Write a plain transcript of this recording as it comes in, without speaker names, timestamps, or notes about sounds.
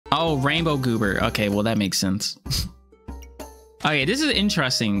Oh, rainbow goober. Okay, well that makes sense. Okay, this is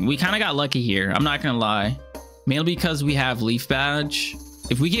interesting. We kind of got lucky here. I'm not gonna lie. Mainly because we have leaf badge.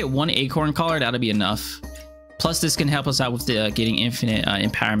 If we get one acorn collar, that'll be enough. Plus, this can help us out with the getting infinite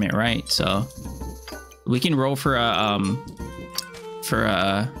empowerment, right? So we can roll for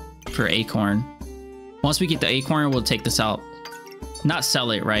acorn. Once we get the acorn, we'll take this out. Not sell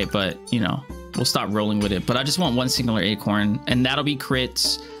it, right? But you know, we'll stop rolling with it. But I just want one singular acorn, and that'll be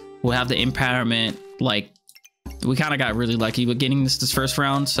crits. We'll have the empowerment. Like, we kind of got really lucky with getting this first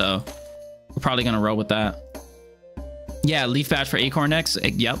round, so we're probably gonna roll with that. Yeah, leaf badge for acorn next.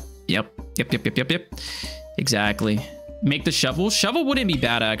 Yep. Exactly. Make the shovel. Shovel wouldn't be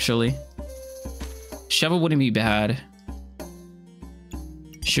bad, actually. Shovel wouldn't be bad.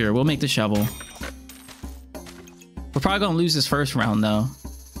 Sure, we'll make the shovel. We're probably gonna lose this first round though,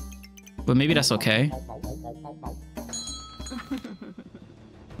 but maybe that's okay.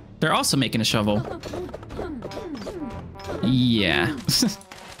 They're also making a shovel. Yeah.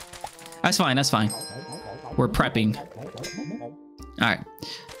 That's fine, that's fine. We're prepping. All right,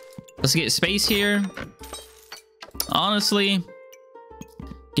 let's get space here. Honestly,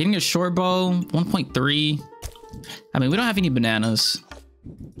 getting a short bow, 1.3. I mean, we don't have any bananas.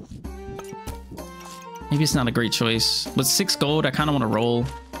 Maybe it's not a great choice. With 6 gold, I kind of want to roll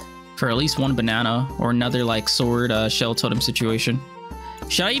for at least one banana or another like sword shell totem situation.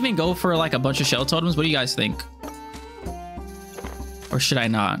 Should I even go for like a bunch of shell totems? What do you guys think? Or should I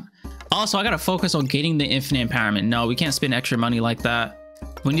not? Also, I gotta focus on getting the infinite empowerment. No, we can't spend extra money like that.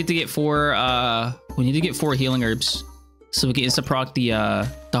 We need to get 4 healing herbs so we can insta-proc the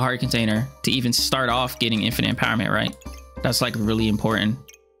heart container to even start off getting infinite empowerment, right? That's like really important.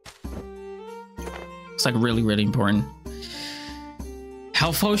 It's like really important.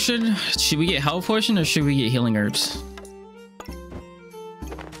 Health potion? Should we get health potion or should we get healing herbs?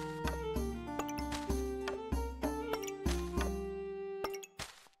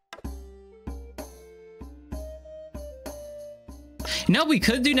 You know, we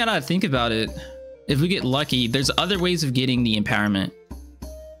could do now that I think about it. If we get lucky, there's other ways of getting the empowerment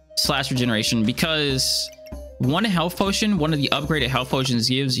 / regeneration, because one health potion, one of the upgraded health potions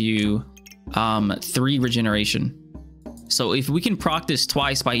gives you 3 regeneration. So if we can proc this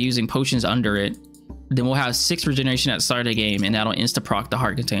twice by using potions under it, then we'll have 6 regeneration at the start of the game, and that'll insta proc the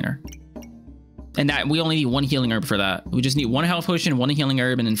heart container. And that we only need 1 healing herb for that. We just need 1 health potion, 1 healing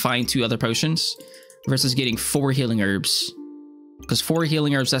herb, and then find 2 other potions versus getting 4 healing herbs. Because 4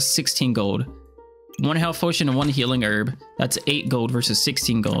 healing herbs, that's 16 gold. 1 health potion and 1 healing herb, that's 8 gold versus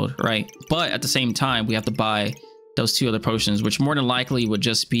 16 gold, right? But at the same time, we have to buy those 2 other potions, which more than likely would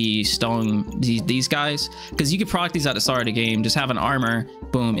just be stone these guys. Because you can proc these at the start of the game. Just have an armor,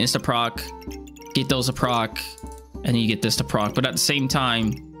 boom, insta proc, get those to proc, and then you get this to proc. But at the same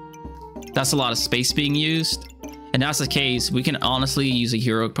time, that's a lot of space being used. And that's the case, we can honestly use a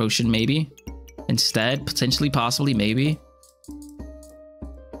heroic potion maybe instead, potentially, possibly, maybe.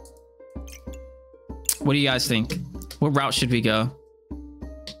 What do you guys think? What route should we go?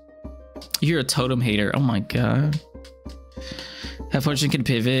 You're a totem hater. Oh my god. Health potion can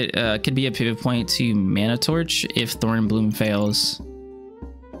pivot. Could be a pivot point to mana torch if thorn bloom fails.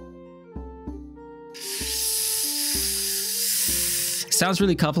 Sounds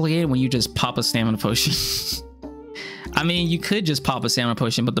really complicated when you just pop a stamina potion. I mean, you could just pop a stamina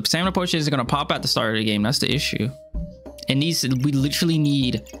potion, but the stamina potion isn't gonna pop at the start of the game. That's the issue. We literally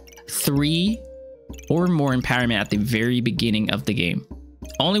need 3 or more empowerment at the very beginning of the game.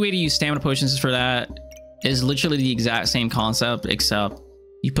 Only way to use stamina potions for that is literally the exact same concept, except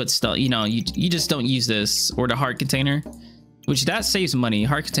you put stuff, you know, you just don't use this or the heart container, which that saves money.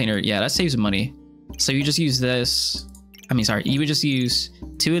 Heart container, yeah, that saves money. So you just use this. I mean, sorry, you would just use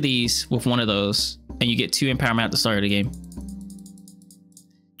 2 of these with 1 of those, and you get 2 empowerment at the start of the game.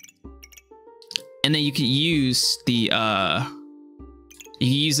 And then you can use the you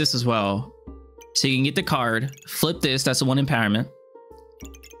can use this as well. So you can get the card, flip this, that's the 1 empowerment.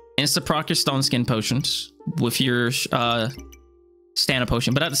 Insta proc your stone skin potions with your stamina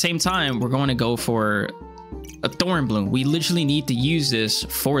potion. But at the same time, we're going to go for a thorn bloom. We literally need to use this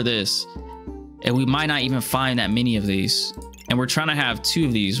for this. And we might not even find that many of these. And we're trying to have 2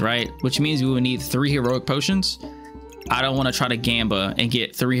 of these, right? Which means we would need 3 heroic potions. I don't want to try to gamba and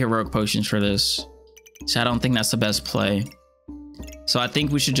get 3 heroic potions for this. So I don't think that's the best play. So I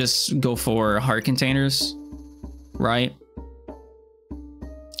think we should just go for heart containers, right?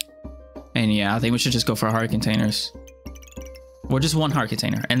 And yeah, I think we should just go for heart containers. Or just one heart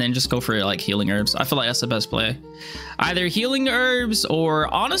container, and then just go for like healing herbs. I feel like that's the best play. Either healing herbs, or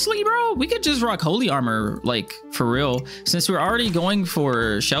honestly, bro, we could just rock holy armor, like for real. Since we're already going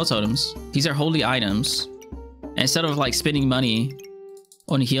for shell totems, these are holy items. Instead of like spending money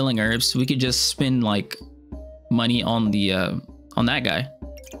on healing herbs, we could just spend like money on the on that guy,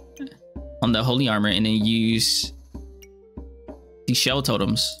 on the holy armor, and then use the shell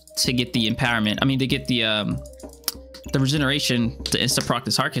totems to get the empowerment. I mean, to get the regeneration to insta proc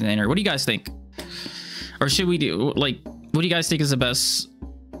this heart container. What do you guys think? Or should we do like, what do you guys think is the best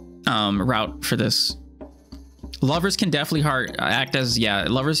route for this? Lovers can definitely act as, yeah,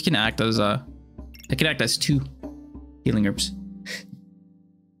 lovers can act as they can act as 2 healing herbs.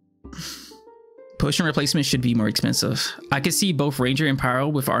 Potion replacement should be more expensive. I could see both Ranger and Pyro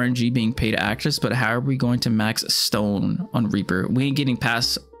with RNG being paid actors, but how are we going to max Stone on Reaper? We ain't getting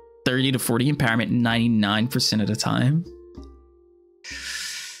past 30 to 40 empowerment 99% of the time.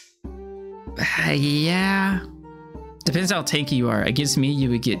 Yeah. Depends how tanky you are. Against me,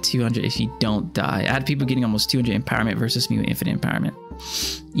 you would get 200 if you don't die. I had people getting almost 200 empowerment versus me with infinite empowerment.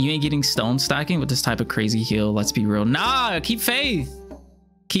 You ain't getting stone stacking with this type of crazy heal. Let's be real. Nah, keep faith.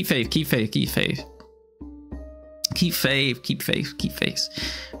 Keep faith, keep faith, keep faith. Keep faith, keep faith, keep faith.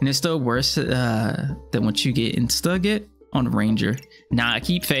 And it's still worse than what you get insta-get on Ranger. Nah,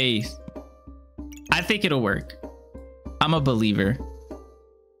 keep faith. I think it'll work. I'm a believer.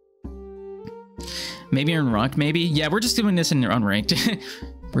 Maybe in ranked, maybe. Yeah, we're just doing this in unranked.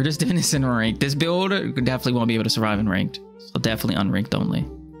 We're just doing this in ranked. This build definitely won't be able to survive in ranked. So definitely unranked only.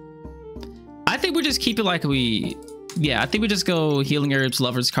 I think we just keep it like we... Yeah, I think we just go healing herbs,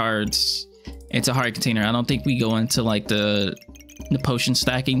 lovers cards into heart container. I don't think we go into like the potion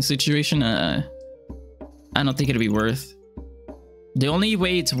stacking situation. I don't think it'll be worth. The only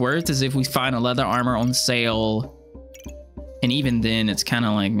way it's worth is if we find a leather armor on sale, and even then it's kind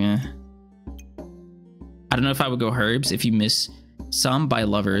of like meh. I don't know if I would go herbs if you miss some by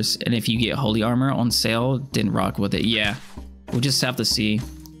lovers, and if you get holy armor on sale, then rock with it. Yeah, we'll just have to see.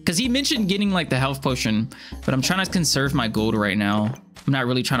 Because he mentioned getting like the health potion, but I'm trying to conserve my gold right now. I'm not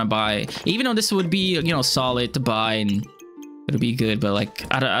really trying to buy, even though this would be, you know, solid to buy and it'll be good, but like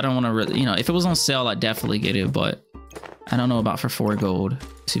I don't want to really, you know, if it was on sale, I'd definitely get it, but I don't know about for 4 gold,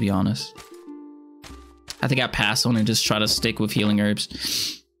 to be honest. I think I pass on and just try to stick with healing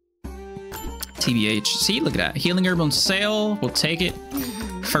herbs. TBH. See, look at that. Healing herb on sale. We'll take it.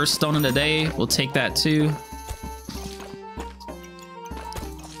 First stone of the day. We'll take that too.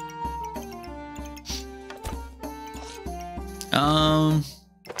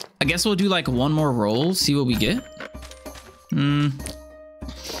 I guess we'll do like one more roll, see what we get.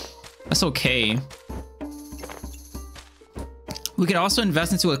 That's okay. We could also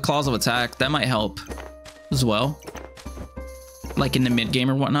invest into a clause of attack. That might help as well. Like in the mid game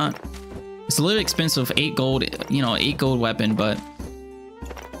or whatnot. It's a little expensive, 8 gold, you know, 8 gold weapon, but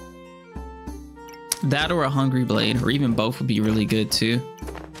that or a hungry blade, or even both would be really good too.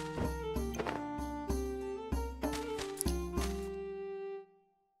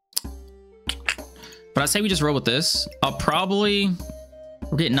 But I say we just roll with this.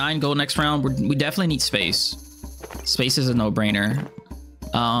 We'll get 9 gold next round. We definitely need space. Space is a no-brainer.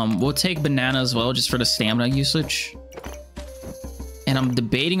 We'll take banana as well, just for the stamina usage. And I'm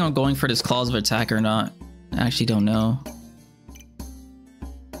debating on going for this clause of attack or not. I actually don't know.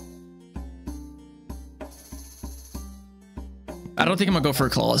 I don't think I'm gonna go for a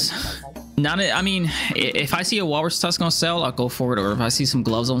clause. I mean, if I see a walrus tusk on sale, I'll go for it. Or if I see some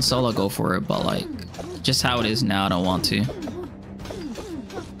gloves on sale, I'll go for it. But like, just how it is now, I don't want to.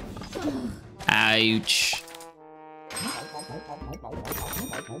 Ouch.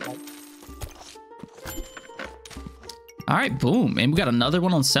 All right, boom. And we got another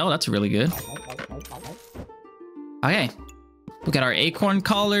one on sale. That's really good. Okay. We got our acorn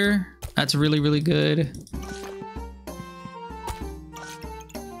collar. That's really, really good.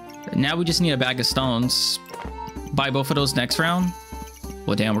 Now we just need a bag of stones. Buy both of those next round.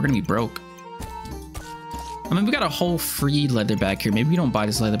 Well, damn, we're gonna be broke. I mean, we got a whole free leather bag here. Maybe we don't buy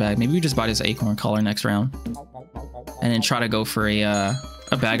this leather bag. Maybe we just buy this acorn collar next round. And then try to go for a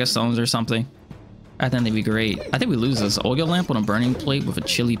bag of stones or something. I think that'd be great. I think we lose this oil lamp on a burning plate with a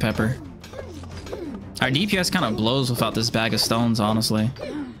chili pepper. Our DPS kind of blows without this bag of stones, honestly.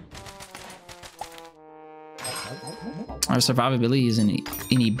 Our survivability isn't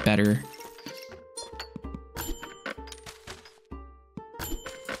any better.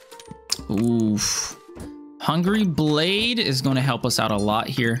 Oof. Hungry Blade is going to help us out a lot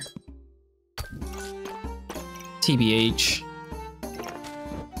here. TBH.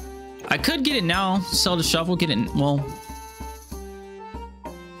 I could get it now. Sell the shovel, get it. Well,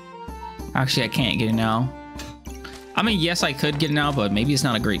 Actually, I can't get it now. I mean, yes, I could get it now, but maybe it's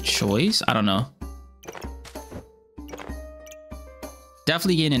not a great choice. I don't know.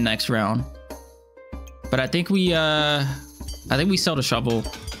 Definitely getting it next round. But I think we sell the shovel.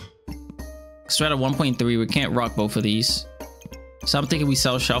 So we're at a 1.3. We can't rock both of these. So I'm thinking we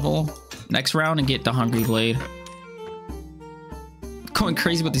sell shovel next round and get the hungry blade. Going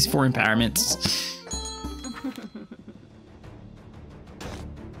crazy with these 4 empowerments.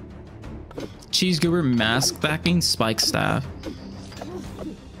 Cheese goober, mask backing, spike staff.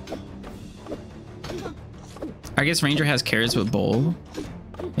 I guess ranger has carrots with bowl.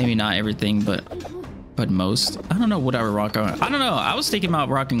 Maybe not everything, but most. I don't know what I would rock on. I don't know. I was thinking about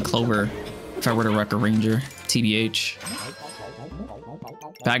rocking clover if I were to rock a ranger. TBH.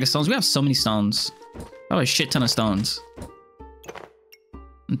 Bag of stones. We have so many stones. Oh, a shit ton of stones.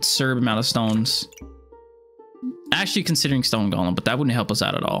 Absurd amount of stones. Actually considering stone golem, but that wouldn't help us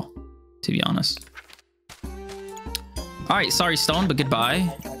out at all, to be honest. All right, sorry stone, but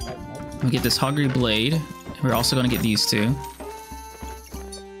goodbye. We get this hungry blade. We're also gonna get these two.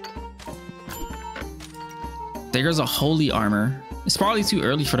 There's a holy armor. It's probably too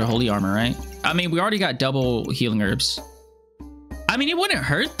early for the holy armor, right? I mean, we already got double healing herbs. I mean, it wouldn't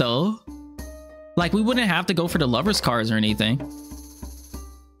hurt though. Like, we wouldn't have to go for the lover's cards or anything.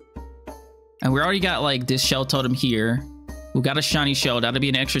 And we already got like this shell totem here. We got a shiny shell. That'll be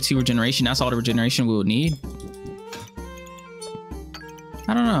an extra 2 regeneration. That's all the regeneration we would need.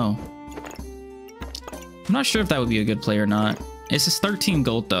 I don't know. I'm not sure if that would be a good play or not. It's just 13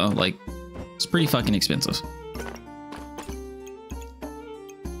 gold though. Like, it's pretty fucking expensive.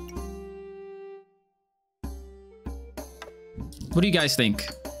 What do you guys think?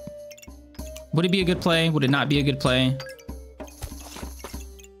 Would it be a good play? Would it not be a good play?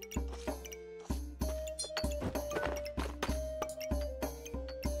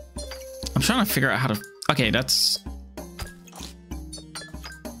 I'm trying to figure out how to... Okay, that's...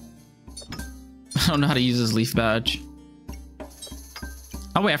 I don't know how to use this leaf badge.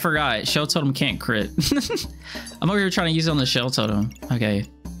 Oh wait, I forgot. Shell totem can't crit. I'm over here trying to use it on the shell totem. Okay.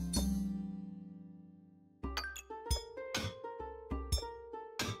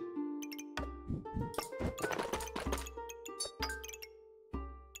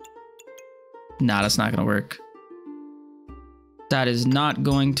 Nah, that's not gonna work. That is not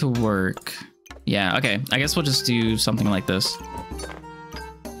going to work. Yeah, okay. I guess we'll just do something like this.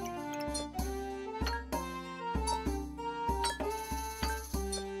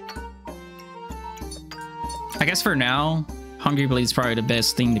 I guess for now, Hungry Blade's probably the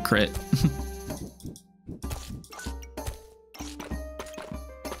best thing to crit.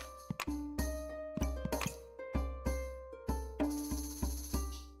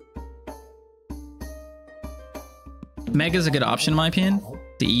 Mega's a good option in my opinion.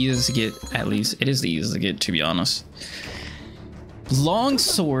 The easiest to get, at least. It is the easiest to get, to be honest. Long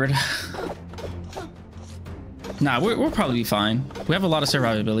sword. Nah, we'll probably be fine. We have a lot of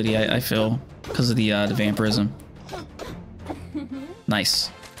survivability, I feel, because of the vampirism. Nice.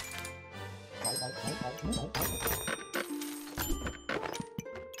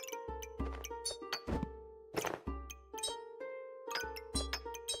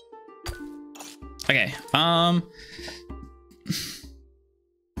 Okay,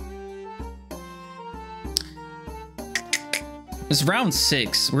 it's round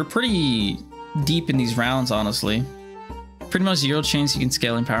 6. We're pretty deep in these rounds, honestly. Pretty much 0 chance you can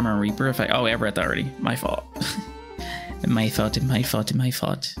scale Empowerment Reaper if I... Oh, I read that already. My fault. My fault, my fault, my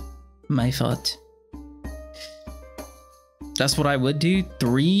fault. My fault. That's what I would do.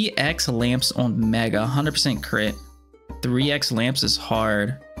 3x lamps on Mega. 100% crit. 3x lamps is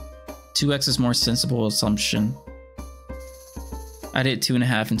hard. 2x is more sensible assumption. I did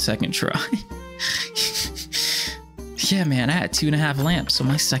 2.5 in second try. Yeah, man, I had 2.5 lamps on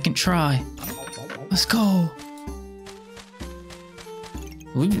my second try. Let's go.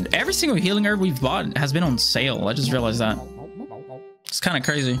 Every single healing herb we've bought has been on sale. I just realized that. It's kind of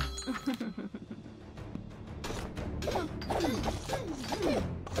crazy.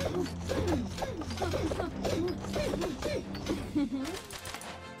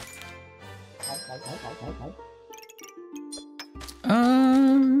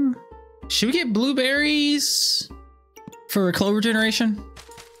 Should we get blueberries for clover generation?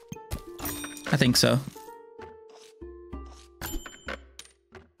 I think so.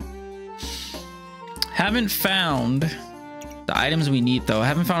 Haven't found the items we need though.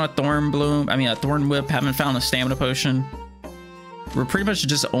 Haven't found a thorn bloom. I mean a thorn whip. Haven't found a stamina potion. We're pretty much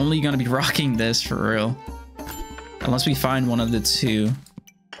just only gonna be rocking this for real, unless we find one of the two.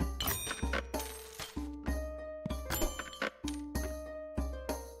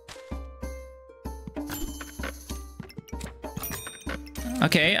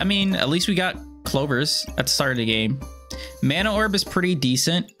 Okay, I mean, at least we got clovers at the start of the game. Mana orb is pretty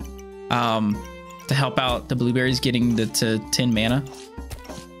decent to help out the blueberries getting to 10 mana.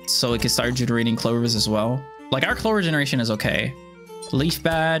 So it can start generating clovers as well. Like, our clover generation is okay. Leaf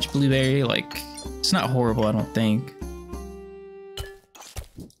badge, blueberry, like, it's not horrible, I don't think.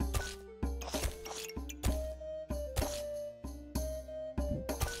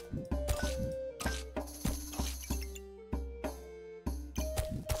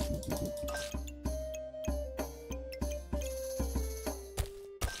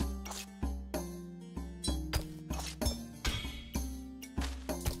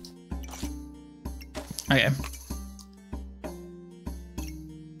 Okay.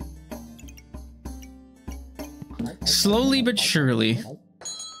 Slowly but surely.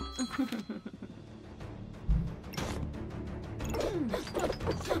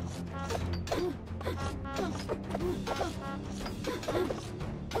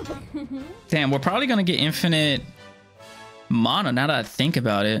 Damn, we're probably gonna get infinite mana now that I think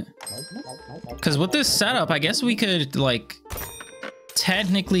about it. Because with this setup, I guess we could, like,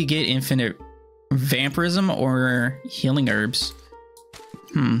 technically get infinite vampirism or healing herbs.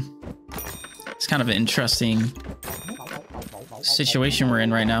 It's kind of an interesting situation we're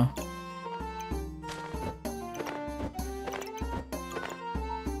in right now.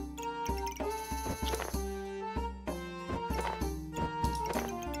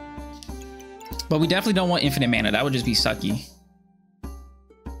 But we definitely don't want infinite mana. That would just be sucky.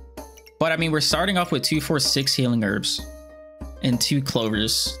 But I mean, we're starting off with 2, 4, 6 healing herbs and 2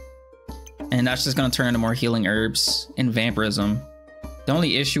 clovers. And that's just going to turn into more healing herbs and vampirism. The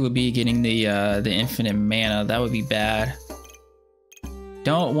only issue would be getting the infinite mana. That would be bad.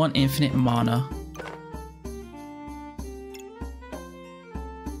 Don't want infinite mana.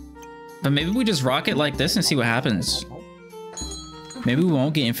 But maybe we just rock it like this and see what happens. Maybe we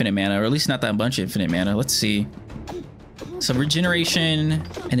won't get infinite mana, or at least not that much infinite mana. Let's see. So regeneration,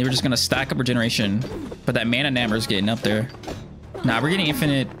 and then we're just going to stack up regeneration. But that mana number is getting up there. Nah, we're getting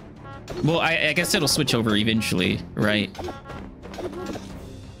infinite. Well, I guess it'll switch over eventually, right?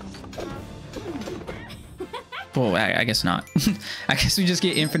 Well, I guess not. I guess we just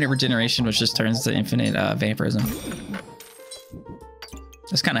get infinite regeneration, which just turns to infinite vampirism.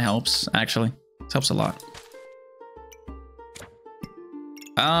 This kind of helps, actually. This helps a lot.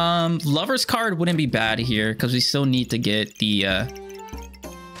 Lover's card wouldn't be bad here because we still need to get the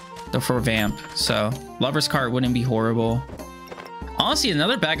for vamp. So Lover's card wouldn't be horrible. Honestly,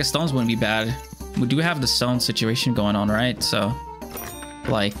 another bag of stones wouldn't be bad. We do have the stone situation going on, right? So,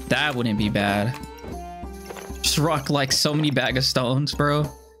 like, that wouldn't be bad. Just rock, like, so many bag of stones, bro.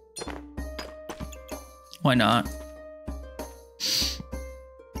 Why not?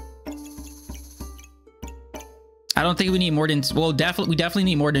 I don't think we need more than... Well, we definitely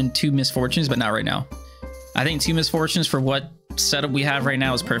need more than 2 misfortunes, but not right now. I think 2 misfortunes for what setup we have right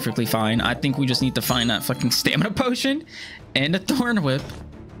now is perfectly fine. I think we just need to find that fucking stamina potion and a thorn whip.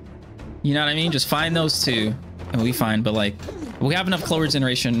 You know what I mean? Just find those 2 and we'll be fine. But, like, we have enough clover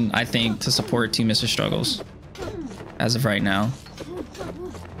generation, I think, to support 2 Mr. Struggles as of right now.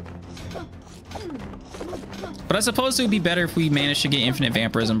 But I suppose it would be better if we managed to get infinite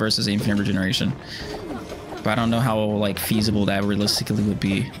vampirism versus infinite regeneration. But I don't know how, like, feasible that realistically would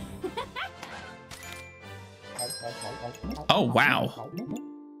be. Oh, wow.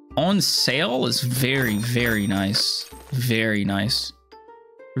 On sale is very, very nice. Very nice.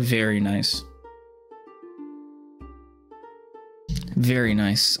 Very nice. Very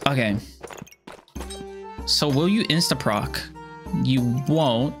nice. Okay. So will you insta-proc? You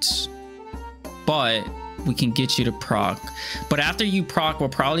won't. But we can get you to proc. But after you proc, we'll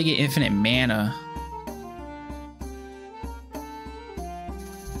probably get infinite mana.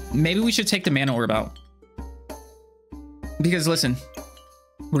 Maybe we should take the mana orb out. Because listen,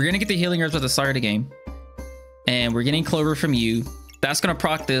 we're going to get the healing herbs at the start of the game. And we're getting clover from you. That's going to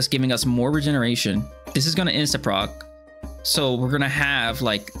proc this, giving us more regeneration. This is going to insta-proc. So we're going to have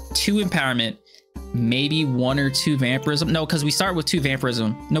like 2 empowerment, maybe 1 or 2 vampirism. No, because we start with 2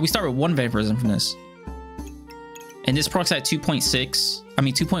 vampirism. No, we start with 1 vampirism from this. And this procs at 2.6. I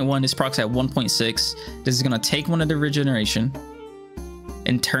mean 2.1, this procs at 1.6. This is going to take 1 of the regeneration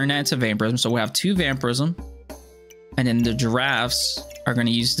and turn that into vampirism. So we'll have 2 vampirism. And then the giraffes are going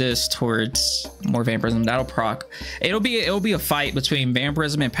to use this towards more vampirism. That'll proc. It'll be a fight between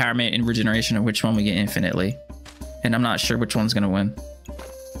vampirism, empowerment, and regeneration of which one we get infinitely. And I'm not sure which one's going to win.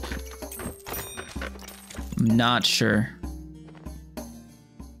 I'm not sure.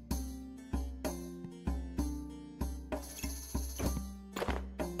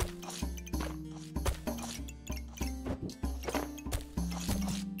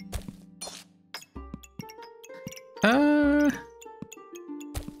 I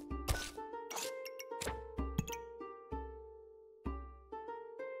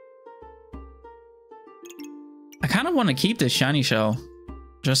kind of want to keep this shiny shell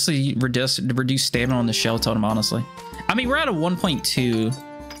just to reduce stamina on the shell totem, honestly. I mean, we're at a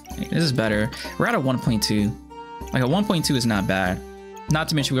 1.2. This is better. We're at a 1.2. Like a 1.2 is not bad. Not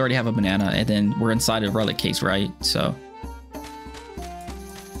to mention we already have a banana and then we're inside a relic case, right? So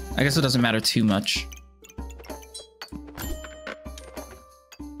I guess it doesn't matter too much.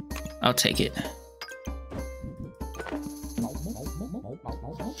 I'll take it.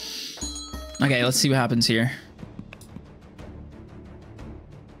 Okay, let's see what happens here.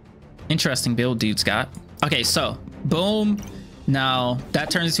 Interesting build dude's got. Okay, so boom. Now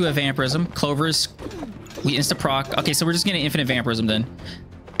that turns into a vampirism. Clover's, we insta proc. Okay, so we're just getting infinite vampirism then.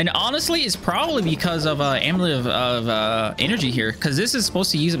 And honestly, it's probably because of amulet of energy here, because this is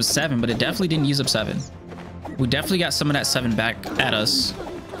supposed to use up 7, but it definitely didn't use up 7. We definitely got some of that 7 back at us,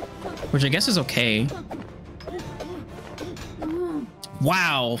 which I guess is okay.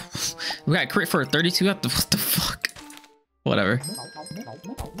 Wow, we got crit for a 32. What the fuck? Whatever.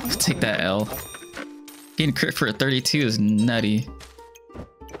 Let's take that L. Getting crit for a 32 is nutty.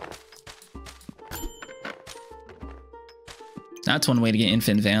 That's one way to get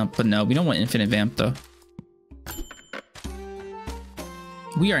infinite vamp, but no, we don't want infinite vamp though.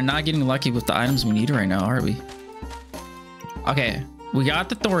 We are not getting lucky with the items we need right now, are we? Okay, we got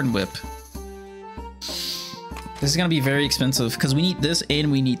the Thorn Whip. This is gonna be very expensive because we need this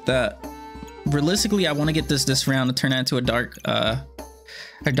and we need that. Realistically, I want to get this round to turn that into a dark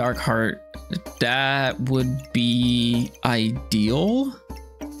heart. That would be ideal.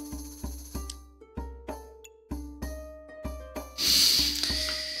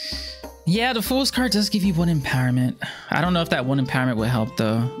 Yeah, the Fool's card does give you 1 empowerment. I don't know if that 1 empowerment would help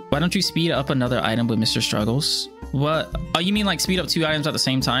though. Why don't you speed up another item with Mr. Struggles? What? Oh, you mean like speed up 2 items at the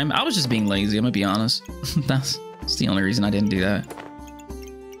same time? I was just being lazy, I'm gonna be honest. That's the only reason I didn't do that.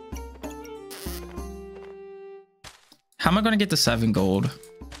 How am I gonna get the 7 gold?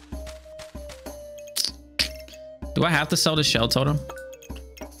 Do I have to sell the shell totem?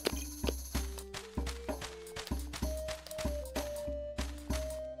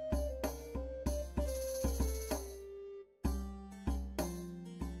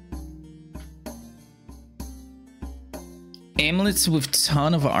 Amulets with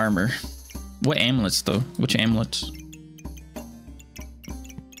ton of armor. What amulets though? Which amulets?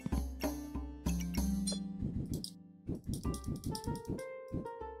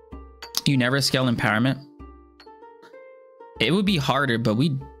 You never scale empowerment? It would be harder, but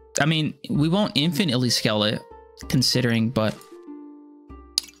I mean, we won't infinitely scale it, considering, but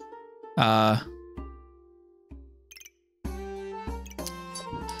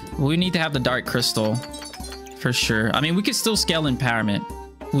we need to have the dark crystal for sure. I mean, we could still scale empowerment.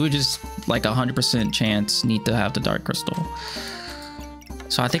 We would just like 100% chance need to have the dark crystal.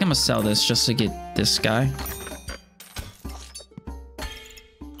 So I think I'm gonna sell this just to get this guy.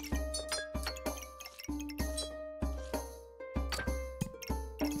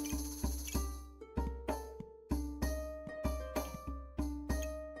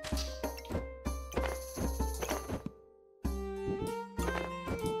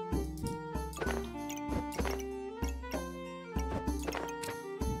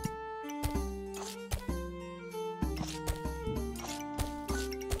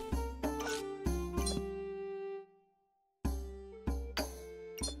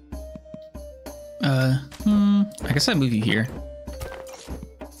 I guess I move you here.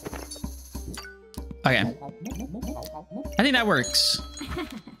 Okay. I think that works.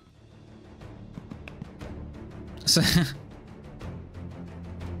 So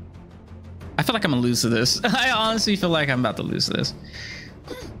I feel like I'm gonna lose to this. I honestly feel like I'm about to lose to this.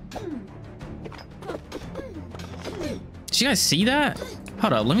 Did you guys see that?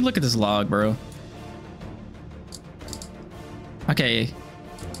 Hold up, let me look at this log, bro. Okay.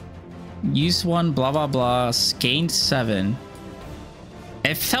 Use 1, blah, blah, blah. Gained 7.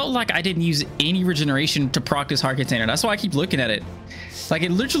 It felt like I didn't use any regeneration to proc this heart container. That's why I keep looking at it. Like,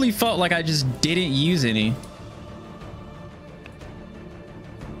 it literally felt like I just didn't use any.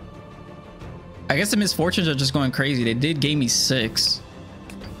 I guess the misfortunes are just going crazy. They did gain me 6.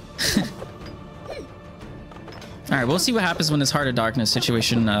 All right, we'll see what happens when this Heart of Darkness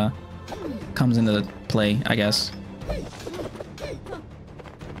situation comes into play, I guess.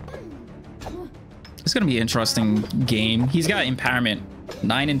 It's gonna be an interesting game. He's got empowerment,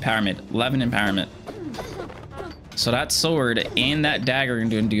 9 empowerment, 11 empowerment. So that sword and that dagger are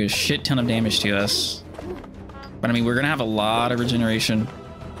gonna do a shit ton of damage to us. But I mean, we're gonna have a lot of regeneration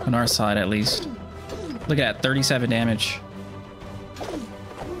on our side at least. Look at that, 37 damage.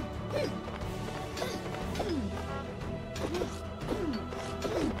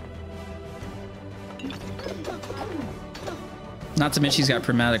 Not to mention she's got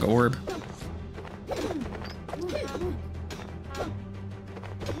Prismatic Orb.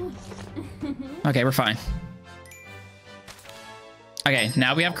 Okay, we're fine. Okay,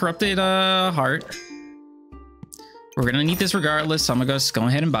 now we have Corrupted Heart. We're gonna need this regardless, so I'm gonna go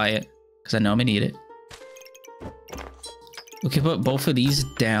ahead and buy it because I know I'm gonna need it. We can put both of these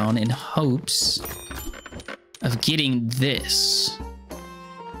down in hopes of getting this.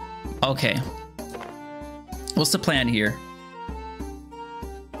 Okay. What's the plan here?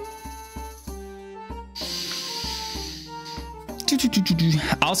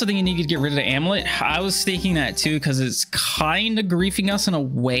 I also think you need to get rid of the amulet. I was thinking that too because it's kind of griefing us in a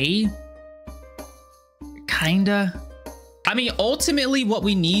way. Kinda. I mean, ultimately what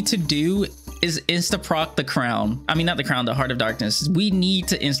we need to do is insta-proc the crown. I mean, not the crown, the Heart of Darkness. We need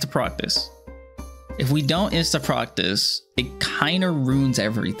to insta-proc this. If we don't insta-proc this, it kind of ruins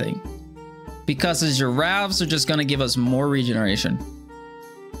everything. Because the giraffes are just going to give us more regeneration.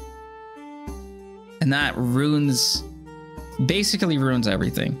 And that ruins... basically ruins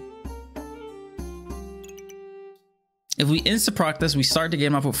everything. If we insta-proc this, we start the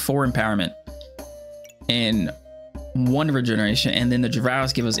game off with 4 empowerment and 1 regeneration, and then the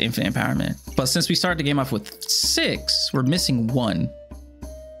giraffes give us infinite empowerment. But since we start the game off with 6, we're missing 1.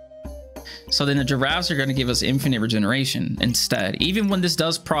 So then the giraffes are going to give us infinite regeneration instead. Even when this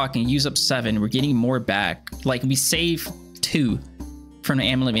does proc and use up 7, we're getting more back. Like, we save 2 from the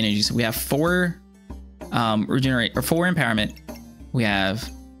Amulet of Energy. So we have 4 regenerate or 4 empowerment. We have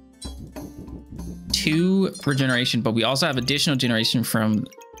 2 regeneration, but we also have additional generation from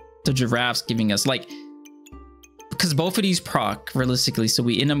the giraffes giving us, like, because both of these proc realistically, so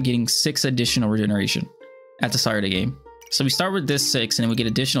we end up getting 6 additional regeneration at the start of the game. So we start with this 6 and then we get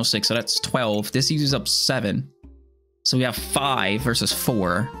additional 6, so that's 12. This uses up 7, so we have 5 versus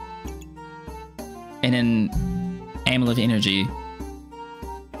 4. And then Amulet of Energy.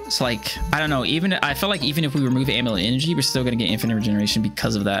 It's like, I don't know, even I feel like even if we remove Amulet Energy, we're still gonna get infinite regeneration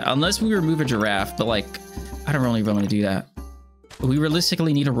because of that, unless we remove a giraffe. But like, I don't really want to do that. We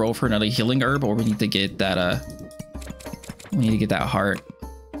realistically need to roll for another healing herb, or we need to get that heart.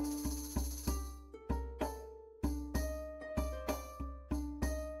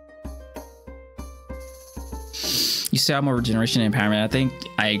 You still have more regeneration and empowerment. I think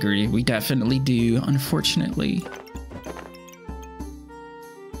I agree, we definitely do, unfortunately.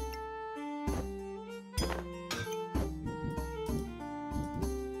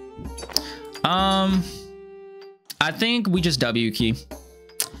 I think we just W key.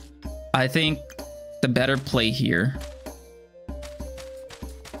 I think the better play here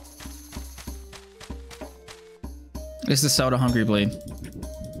is to sell the Hungry Blade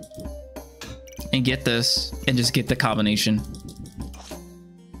and get this and just get the combination.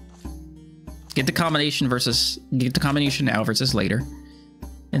 Get the combination now versus later.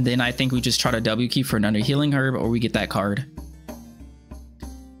 And then I think we just try to W key for another healing herb, or we get that card.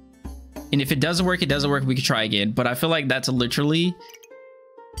 And if it doesn't work, it doesn't work. We could try again. But I feel like that's literally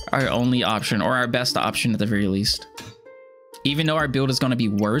our only option, or our best option at the very least. Even though our build is going to be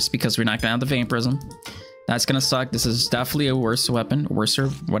worse because we're not going to have the Vampirism. That's going to suck. This is definitely a worse weapon, worser,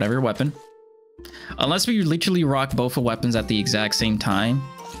 whatever weapon. Unless we literally rock both of weapons at the exact same time.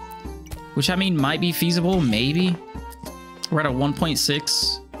 Which, I mean, might be feasible, maybe. We're at a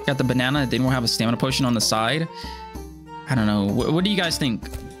 1.6. Got the banana, then we'll have a stamina potion on the side. I don't know. What do you guys think?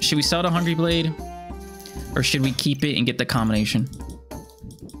 Should we sell the Hungry Blade, or should we keep it and get the combination?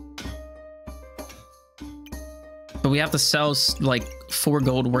 But we have to sell like 4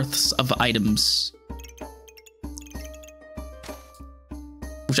 gold worths of items,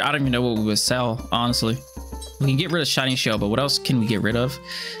 which I don't even know what we would sell, honestly. We can get rid of Shining Shell, but what else can we get rid of?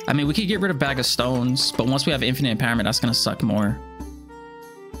 I mean, we could get rid of Bag of Stones, but once we have infinite empowerment, that's gonna suck more.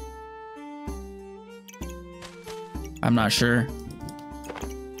 I'm not sure.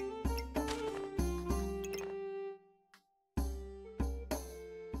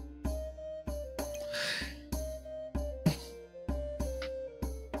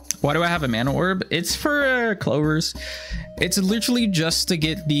 Why do I have a mana orb? It's for clovers. It's literally just to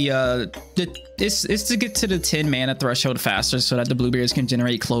get it's to get to the 10 mana threshold faster so that the blueberries can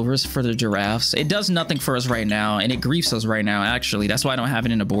generate clovers for the giraffes. It does nothing for us right now, and it griefs us right now, actually. That's why I don't have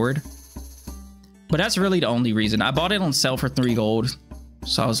it in the board. But that's really the only reason. I bought it on sale for 3 gold.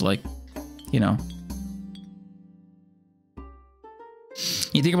 So I was like, you know.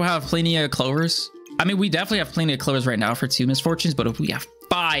 You think we'll have plenty of clovers? I mean, we definitely have plenty of clovers right now for 2 misfortunes, but if we have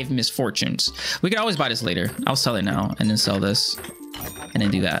 5 misfortunes. We could always buy this later. I'll sell it now and then sell this and then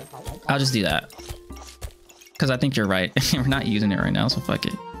do that. I'll just do that because I think you're right. We're not using it right now, so fuck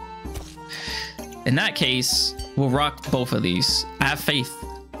it. In that case, we'll rock both of these. I have faith.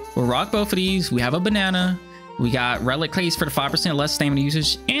 We'll rock both of these. We have a banana. We got relic case for the 5% less stamina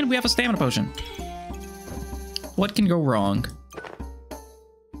usage, and we have a stamina potion. What can go wrong?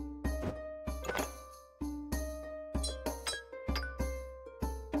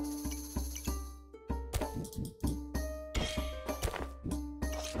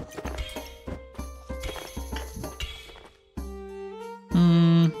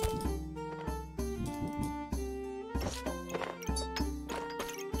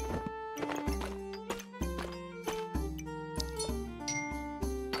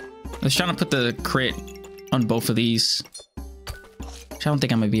 I was trying to put the crit on both of these, which I don't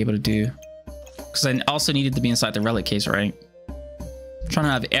think I'm gonna be able to do because I also needed to be inside the relic case, right? I'm trying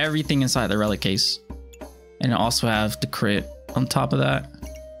to have everything inside the relic case and also have the crit on top of that.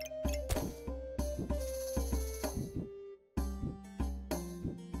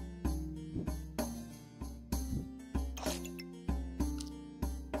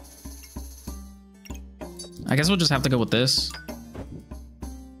 I guess we'll just have to go with this.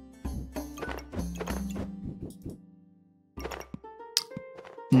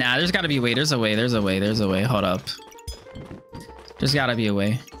 Nah, there's got to be a way. There's a way. There's a way. There's a way. Hold up. There's got to be a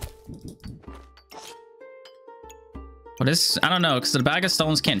way. But this, I don't know, because the bag of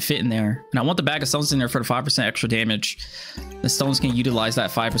stones can't fit in there. And I want the bag of stones in there for the 5% extra damage. The stones can utilize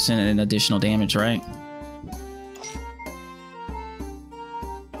that 5% in additional damage, right?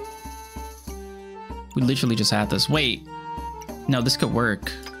 We literally just had this. Wait. No, this could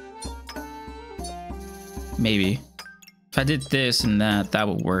work. Maybe. If I did this and that, that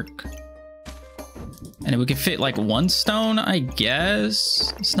would work. And we could fit like 1 stone, I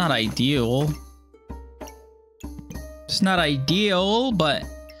guess. It's not ideal. It's not ideal, but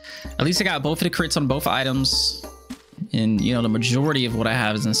at least I got both of the crits on both items. And, you know, the majority of what I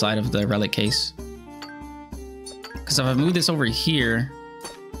have is inside of the relic case. Because if I move this over here,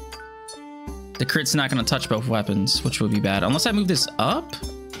 the crit's not going to touch both weapons, which would be bad. Unless I move this up.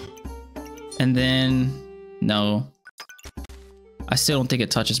 And then, no. I still don't think it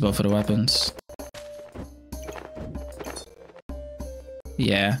touches both of the weapons.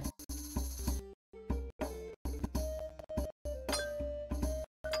 Yeah.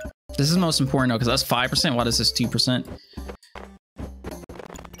 This is most important though, because that's 5%. Why is this 2%?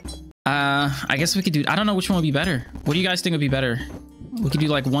 I guess we could do, I don't know which one would be better. What do you guys think would be better? We could do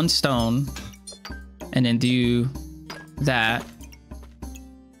like 1 stone and then do that.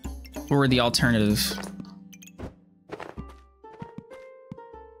 Or the alternative.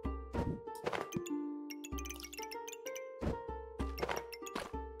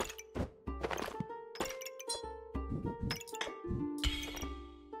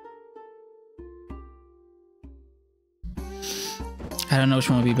 I don't know which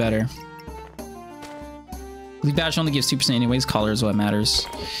one would be better. Leaf badge only gives 2% anyways. Collar is what matters.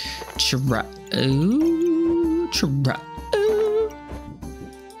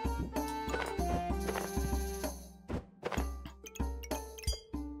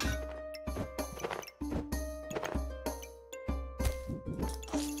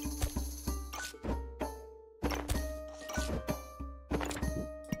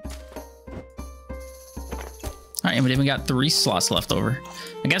 Alright, and then we got 3 slots left over.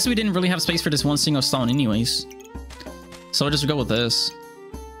 I guess we didn't really have space for this 1 single stone anyways. So we'll just go with this.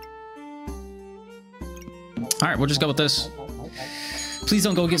 Alright, we'll just go with this. Please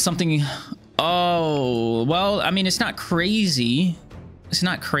don't go get something. Oh, well, I mean, it's not crazy. It's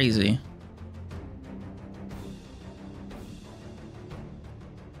not crazy.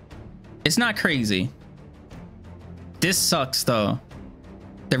 It's not crazy. This sucks though.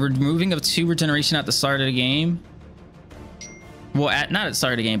 The removing of 2 regeneration at the start of the game. Well, not at the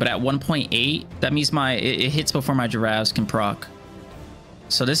start of the game, but at 1.8, that means it hits before my giraffes can proc.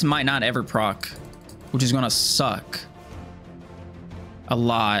 So this might not ever proc, which is gonna suck a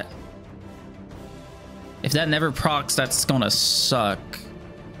lot. If that never procs, that's gonna suck,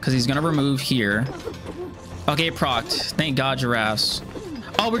 because he's gonna remove here. Okay, it procced. Thank God, giraffes.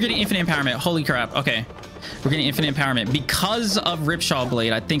 Oh, we're getting infinite empowerment. Holy crap. Okay, we're getting infinite empowerment because of Ripsaw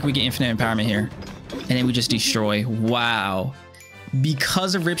Blade. I think we get infinite empowerment here, and then we just destroy. Wow.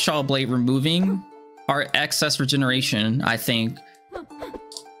 Because of Ripsaw Blade removing our excess regeneration, I think,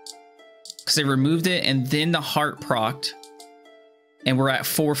 because they removed it and then the heart procced, and we're at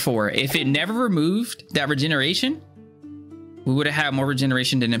 4-4. If it never removed that regeneration, we would have had more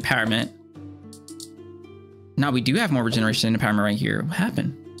regeneration than empowerment. Now we do have more regeneration and empowerment right here. What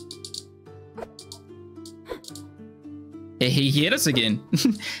happened? He hit us again.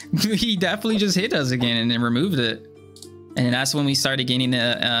 He definitely just hit us again and then removed it. And then that's when we started gaining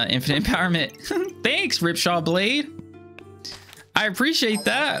the infinite empowerment. Thanks, ꜱᴏᴄ. I appreciate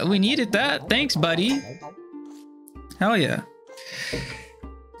that. We needed that. Thanks, buddy. Hell yeah.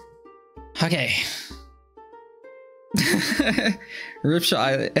 Okay.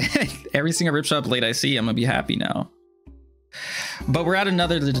 Every single ꜱᴏᴄ I see, I'm gonna be happy now. But we're at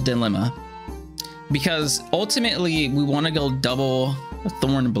another dilemma. Because ultimately, we want to go double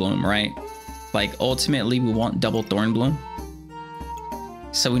Thorn Bloom, right? Like, ultimately, we want double Thorn Bloom.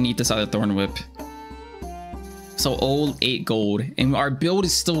 So we need this other Thorn Whip. So old 8 gold. And our build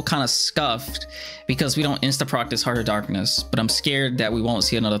is still kind of scuffed because we don't insta-proc this Heart of Darkness. But I'm scared that we won't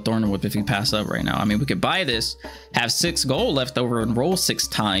see another Thorn Whip if we pass up right now. I mean, we could buy this, have 6 gold left over, and roll 6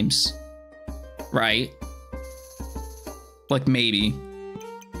 times. Right? Like, maybe.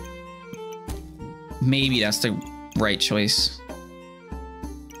 Maybe that's the right choice.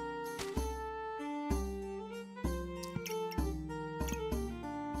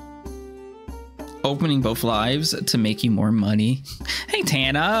 Opening both lives to make you more money. Hey,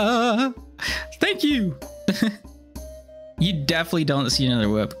 Tana. Thank you. You definitely don't see another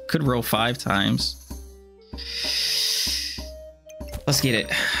whip. Could roll 5 times. Let's get it.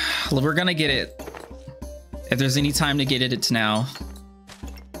 We're gonna get it. If there's any time to get it, it's now.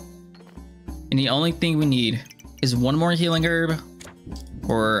 And the only thing we need is one more healing herb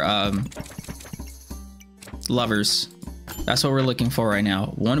or lovers. That's what we're looking for right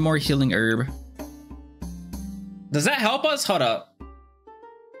now. One more healing herb. Does that help us? Hold up.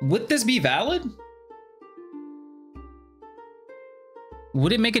 Would this be valid?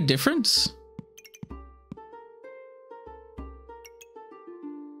 Would it make a difference?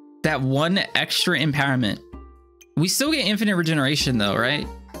 That one extra empowerment. We still get infinite regeneration though, right?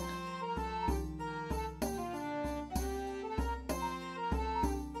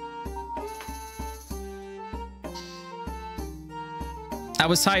 I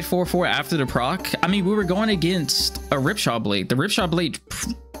was tied 4-4 after the proc. I mean, we were going against a ꜱᴏᴄ. The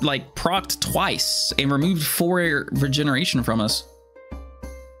ꜱᴏᴄ like procced twice and removed 4 regeneration from us.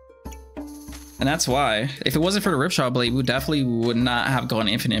 And that's why. If it wasn't for the ꜱᴏᴄ, we definitely would not have gone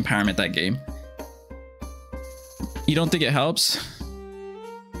infinite empowerment that game. You don't think it helps?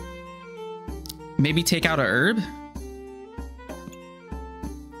 Maybe take out a herb?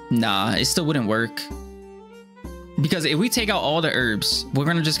 Nah, it still wouldn't work. Because if we take out all the herbs, we're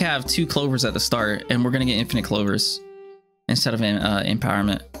going to just have 2 clovers at the start, and we're going to get infinite clovers instead of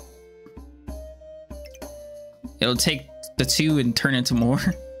empowerment. It'll take the 2 and turn into more.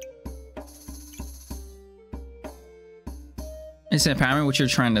 It's empowerment, which you're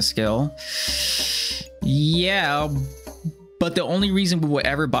trying to scale. Yeah, but the only reason we will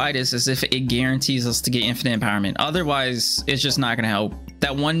ever buy this is if it guarantees us to get infinite empowerment. Otherwise, it's just not going to help.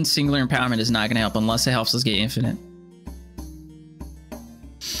 That one singular empowerment is not going to help unless it helps us get infinite.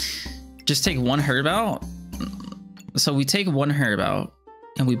 Just take 1 herb out. So we take 1 herb out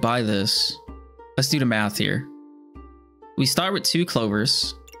and we buy this. Let's do the math here. We start with 2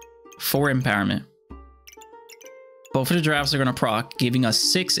 clovers, 4 empowerment. Both of the drafts are going to proc, giving us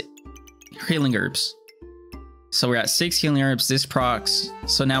 6 healing herbs. So we're at 6 healing herbs. This procs.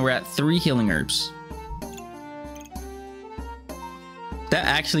 So now we're at 3 healing herbs. That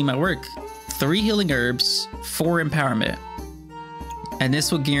actually might work. 3 healing herbs, 4 empowerment. And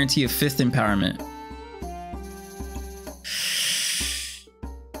this will guarantee a 5th empowerment.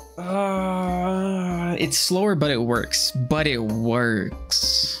 It's slower, but it works. But it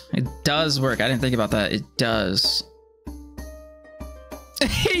works. It does work. I didn't think about that. It does.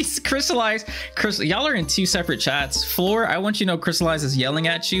 He's crystallized. Y'all are in 2 separate chats. Floor, I want you to know Crystallize is yelling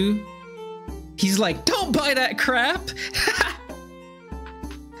at you. He's like, don't buy that crap.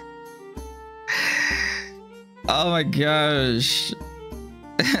 Oh my gosh.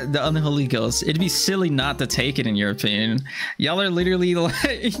 The unholy ghost. It'd be silly not to take it in your opinion. Y'all are literally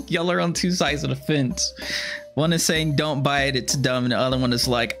like, y'all are on 2 sides of the fence. One is saying don't buy it, it's dumb, and the other one is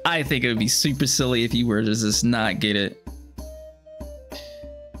like, I think it would be super silly if you were to just not get it.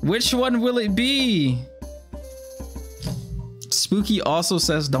 Which one will it be? Spooky also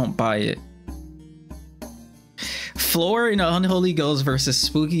says don't buy it. Floor and Unholy Ghost versus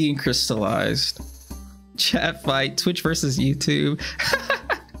Spooky and Crystallized. Chat fight, Twitch versus YouTube.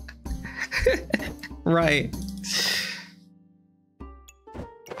 Right.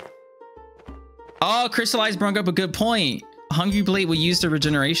 Oh, Crystallized brought up a good point. Hungry Blade will use the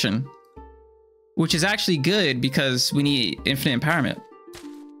regeneration, which is actually good because we need infinite empowerment.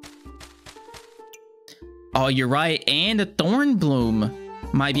 Oh, you're right. And a Thorn Bloom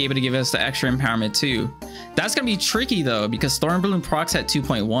might be able to give us the extra empowerment too. That's gonna be tricky though, because Thorn Bloom procs at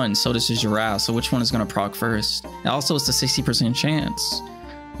 2.1, so does the Giraffe. So which one is gonna proc first? And also, it's a 60% chance.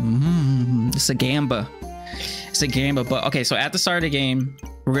 It's a gamba. It's a gamba. But okay, so at the start of the game,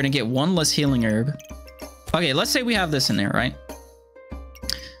 we're gonna get one less healing herb. Okay, let's say we have this in there, right?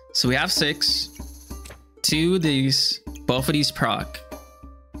 So we have 6, 2 of these, both of these proc.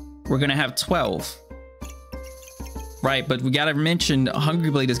 We're gonna have 12. Right, but we gotta mention Hungry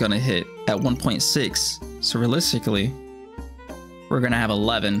Blade is gonna hit at 1.6. So realistically, we're gonna have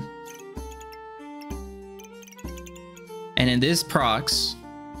 11. And in this procs,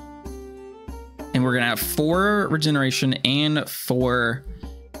 and we're gonna have 4 regeneration and 4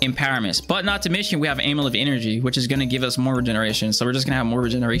 empowerments. But not to mention, we have Amulet of Energy, which is gonna give us more regeneration. So we're just gonna have more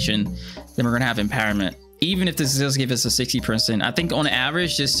regeneration than we're gonna have empowerment. Even if this does give us a 60%, I think on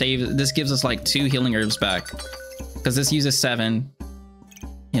average, this gives us like 2 healing herbs back. Because this uses 7.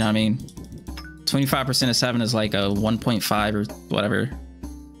 You know what I mean? 25% of 7 is like a 1.5 or whatever.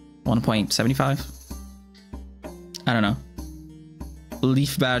 1.75? I don't know.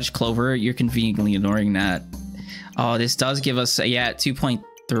 Leaf Badge Clover, you're conveniently ignoring that. Oh, this does give us, yeah,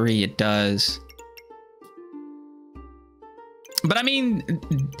 2.3, it does. But I mean,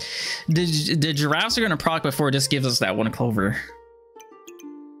 the giraffes are going to proc before this gives us that 1 clover.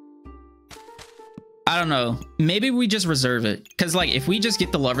 I don't know. Maybe we just reserve it. Because, like, if we just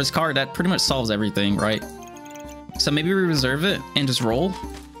get the Lover's card, that pretty much solves everything, right? So maybe we reserve it and just roll.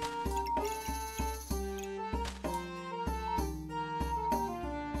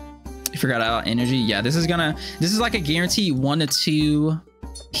 You forgot about energy. Yeah, this is like a guarantee 1 to 2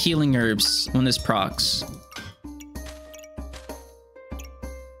 healing herbs when this procs.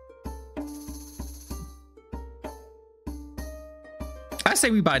 I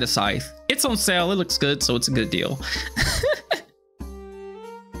say we buy the Scythe. It's on sale. It looks good, so it's a good deal.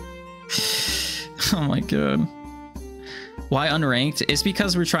 Oh my god. Why unranked? It's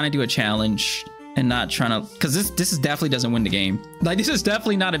because we're trying to do a challenge and not trying to... Because this definitely doesn't win the game. Like, this is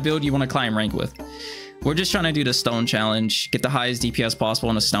definitely not a build you want to climb rank with. We're just trying to do the stone challenge. Get the highest DPS possible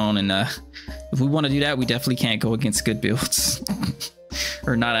on a stone. And if we want to do that, we definitely can't go against good builds.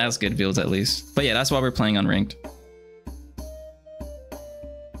 Or not as good builds, at least. But yeah, that's why we're playing unranked.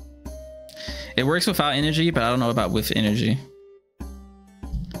 It works without energy, but I don't know about with energy.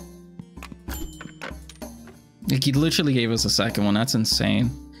 Like, he literally gave us a second one. That's insane.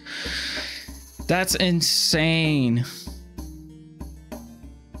 That's insane.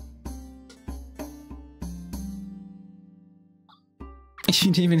 You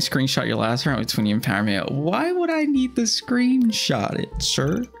didn't even screenshot your last round between the empowerment. Why would I need to screenshot it,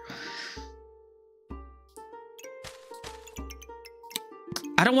 sir?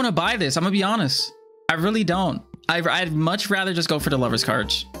 I don't want to buy this. I'm gonna be honest. I really don't. I'd much rather just go for the Lover's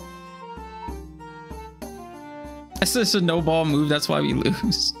cards. It's just a no ball move. That's why we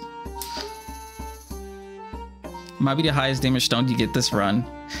lose. Might be the highest damage stone you get this run.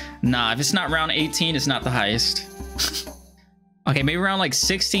 Nah, if it's not round 18, it's not the highest. Okay, maybe around like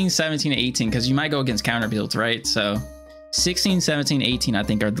 16, 17, 18, because you might go against counter builds, right? So 16, 17, 18, I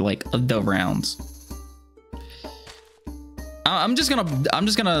think are like the rounds. I'm just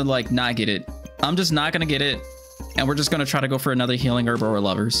gonna like not get it. I'm just not gonna get it, and we're just gonna try to go for another healing herb or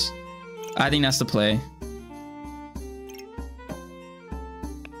Lovers. I think that's the play.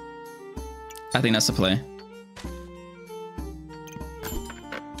 I think that's the play.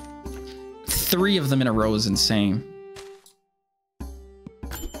 3 of them in a row is insane.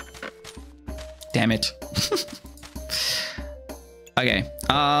 Damn it. Okay.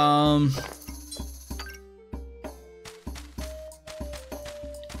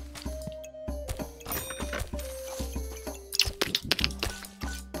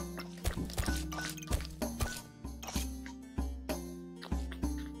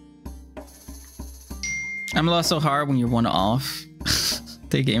 I'm a lot so hard when you're 1 off.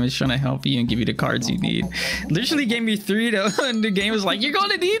 The game is trying to help you and give you the cards you need. Literally gave me 3 though, and the game was like, you're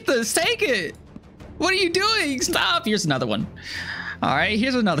gonna need this, take it. What are you doing? Stop. Here's another one. All right,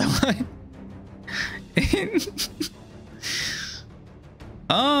 here's another one.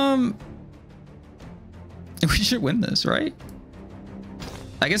 We should win this, right?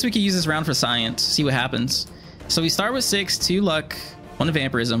 I guess we could use this round for science, see what happens. So we start with 6, 2 luck, 1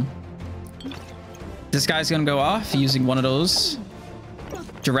 vampirism. This guy's gonna go off using one of those.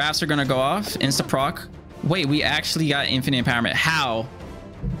 Giraffes are gonna go off. Insta proc. Wait, we actually got infinite empowerment. How?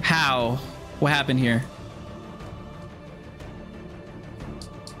 How? What happened here?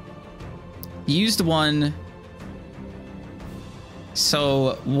 Used 1.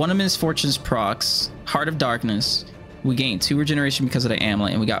 So one of Misfortune's procs. Heart of Darkness. We gained 2 regeneration because of the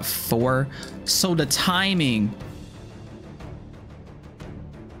amulet, and we got 4. So the timing,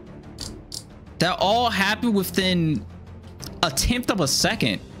 that all happened within a tenth of a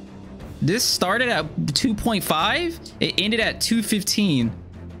second. This started at 2.5. It ended at 2:15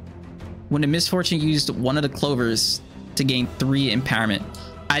 when the misfortune used one of the clovers to gain 3 empowerment.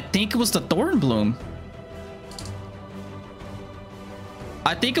 I think it was the Thorn Bloom.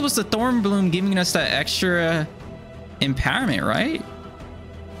 I think it was the Thorn Bloom giving us that extra empowerment, right?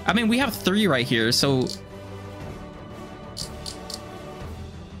 I mean, we have 3 right here, so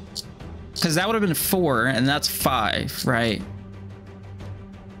because that would have been 4, and that's 5, right?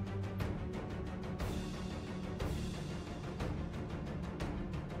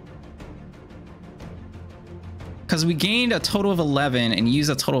 Because we gained a total of 11 and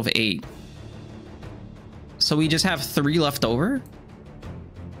used a total of 8. So we just have 3 left over.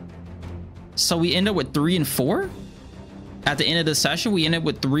 So we end up with 3 and 4. At the end of the session, we end up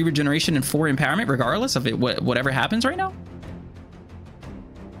with 3 regeneration and 4 empowerment, regardless of it, whatever happens right now.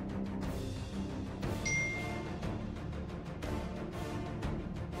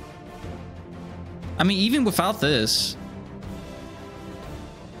 I mean, even without this,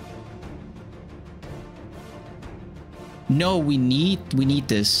 no, we need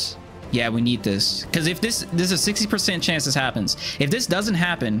this. Yeah, we need this, because if there's a 60% chance this happens. If this doesn't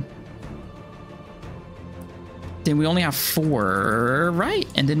happen, then we only have 4, right?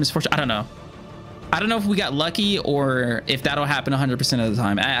 And then misfortune. I don't know. I don't know if we got lucky or if that'll happen 100% of the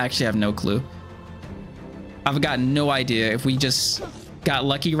time. I actually have no clue. I've got no idea if we just got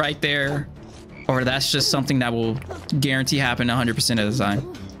lucky right there, or that's just something that will guarantee happen 100% of the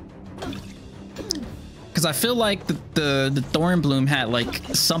time. Because I feel like the Thorn Bloom had like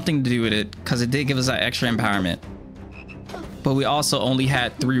something to do with it, because it did give us that extra empowerment. But we also only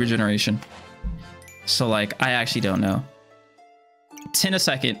had 3 regeneration. So like, I actually don't know. 10 a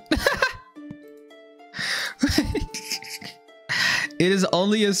second. It is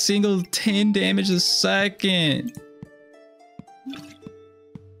only a single 10 damage a second.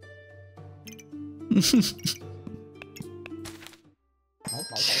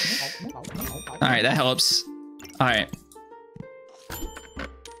 All right, that helps. All right.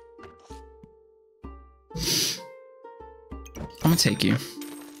 I'm gonna take you.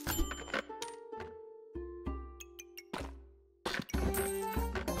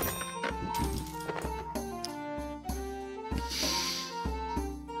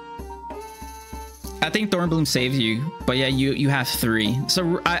 I think Thorn Bloom saves you, but yeah, you have 3.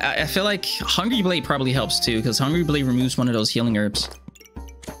 So I feel like Hungry Blade probably helps too, because Hungry Blade removes one of those healing herbs.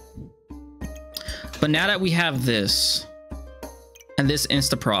 But now that we have this and this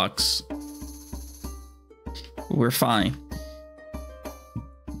insta-procs, we're fine.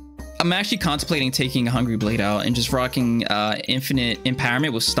 I'm actually contemplating taking Hungry Blade out and just rocking infinite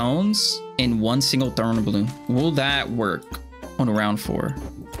empowerment with stones in one single Thorn Bloom. Will that work on round 4?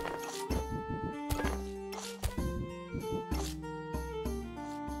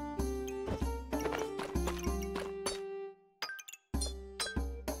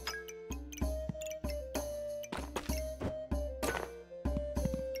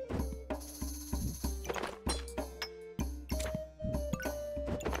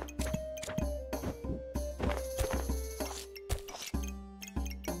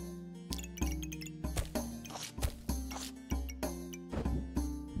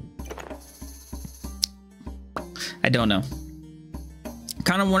 I don't know.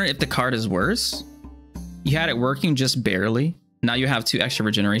 Kind of wondering if the card is worse. You had it working just barely. Now you have 2 extra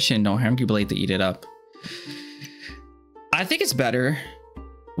regeneration, no Hungry Blade to eat it up. I think it's better.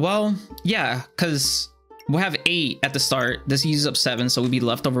 Well, yeah, because we'll have 8 at the start. This uses up 7, so we'll be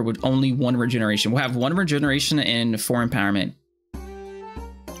left over with only 1 regeneration. We'll have 1 regeneration and 4 empowerment.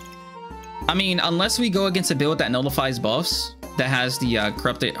 I mean, unless we go against a build that nullifies buffs, that has the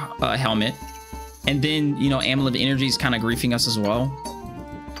corrupted helmet. And then, you know, Amulet of Energy is kind of griefing us as well.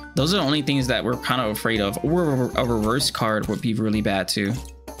 Those are the only things that we're kind of afraid of. Or a reverse card would be really bad too.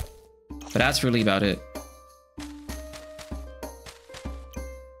 But that's really about it.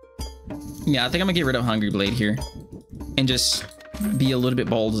 Yeah, I think I'm gonna get rid of Hungry Blade here. And just be a little bit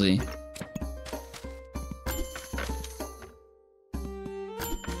ballsy.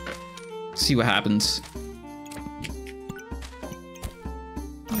 See what happens.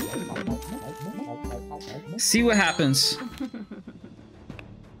 See what happens.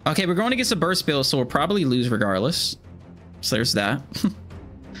 Okay, we're going against a burst build, so we'll probably lose regardless. So there's that.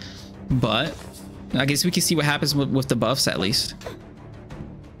 But I guess we can see what happens with the buffs at least.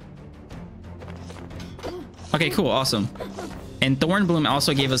 Okay, cool, awesome. And Thorn Bloom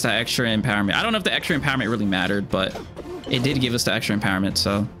also gave us that extra empowerment. I don't know if the extra empowerment really mattered, but it did give us the extra empowerment,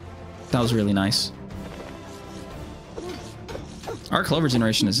 so that was really nice. Our Clover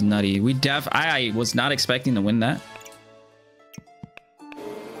generation is nutty. I was not expecting to win that.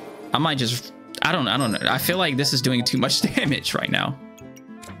 I might just, I don't know. I feel like this is doing too much damage right now.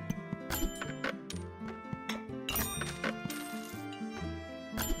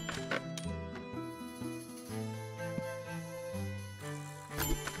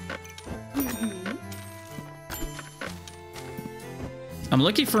 I'm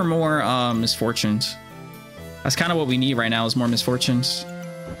looking for more misfortunes. That's kind of what we need right now, is more misfortunes.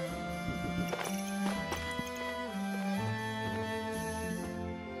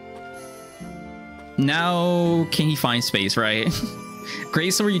 Now, can he find space, right?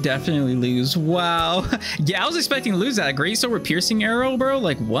 Great Sword, you definitely lose. Wow. Yeah, I was expecting to lose that. Great Sword with Piercing Arrow, bro?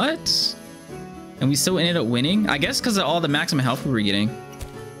 Like, what? And we still ended up winning? I guess because of all the maximum health we were getting.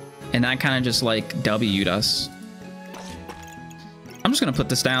 And that kind of just, like, W'd us. I'm just going to put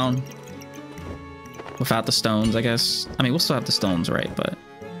this down. Without the stones, I guess. I mean, we'll still have the stones, right? But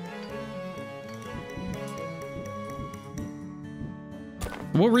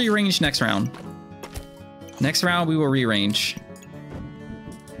we'll rearrange next round. Next round, we will rearrange.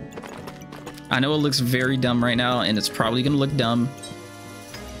 I know it looks very dumb right now, and it's probably going to look dumb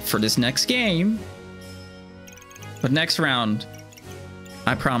for this next game. But next round,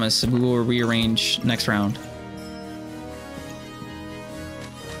 I promise, we will rearrange next round.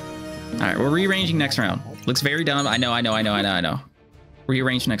 All right, we're rearranging next round. Looks very dumb. I know.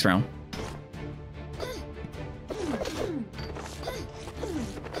 Rearrange next round.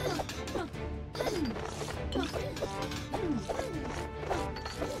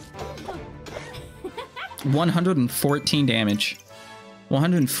 $114 damage.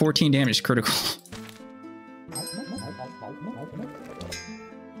 114 damage critical.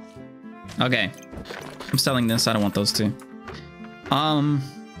 Okay. I'm selling this. I don't want those two.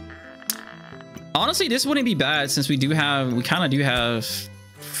 Honestly, this wouldn't be bad since we kind of do have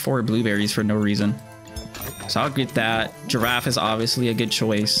 4 blueberries for no reason. So I'll get that. Giraffe is obviously a good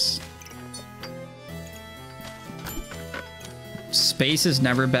choice. Space is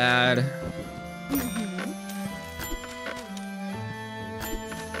never bad.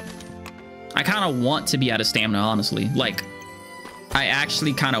 I kind of want to be out of stamina, honestly. Like, I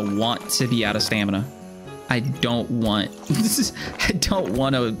actually kind of want to be out of stamina. I don't want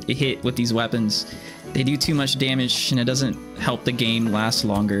to hit with these weapons. They do too much damage and it doesn't help the game last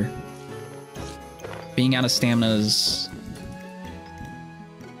longer. Being out of stamina is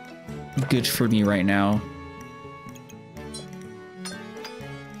good for me right now.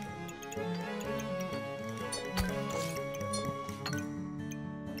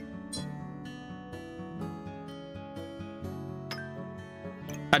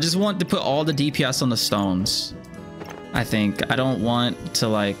 I just want to put all the DPS on the stones. I think. I don't want to,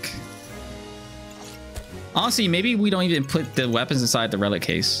 like... Honestly, maybe we don't even put the weapons inside the relic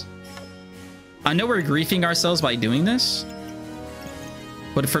case. I know we're griefing ourselves by doing this,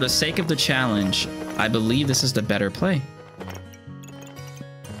 but for the sake of the challenge, I believe this is the better play.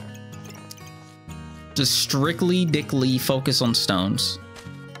 Just strictly dickly focus on stones.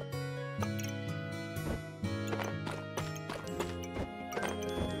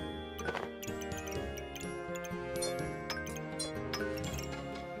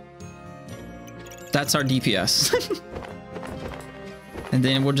 That's our DPS. And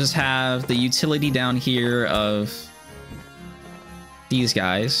then we'll just have the utility down here of these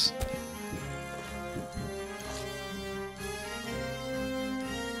guys.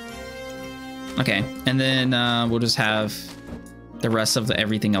 Okay, and then we'll just have the rest of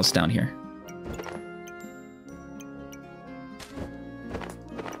everything else down here.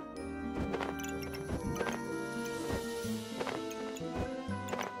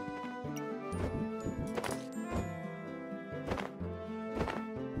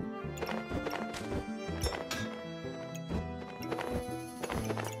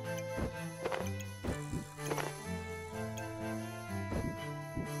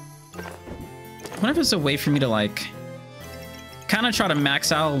 I wonder if there's a way for me to, like, kind of try to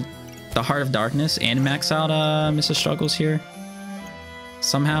max out the Heart of Darkness and max out Mr. Struggles here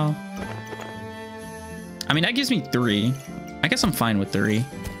somehow. I mean, that gives me 3. I guess I'm fine with 3.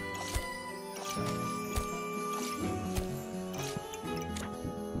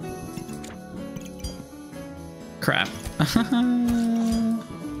 Crap.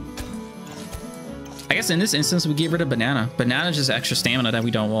 I guess in this instance, we get rid of Banana. Banana's just extra stamina that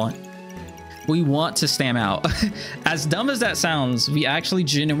we don't want. We want to stam out. As dumb as that sounds, we actually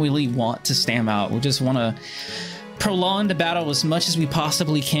genuinely want to stam out. We just want to prolong the battle as much as we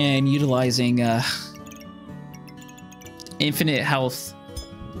possibly can, utilizing infinite health,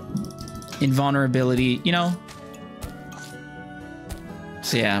 invulnerability, you know?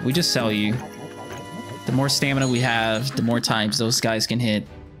 So yeah, we just sell you. The more stamina we have, the more times those guys can hit,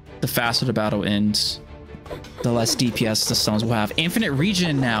 the faster the battle ends, the less DPS the stones will have. Infinite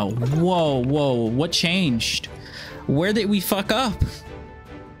regen now. Whoa, whoa, what changed? Where did we fuck up?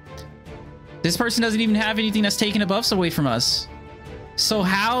 This person doesn't even have anything that's taking the buffs away from us. So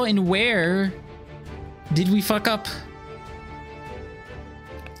how and where did we fuck up?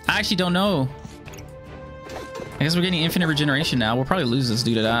 I actually don't know. I guess we're getting infinite regeneration now. We'll probably lose this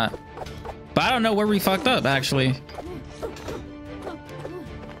due to that. But I don't know where we fucked up, actually.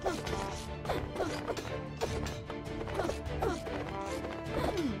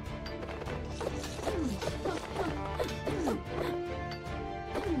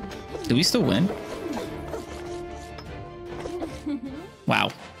 Do we still win? Wow.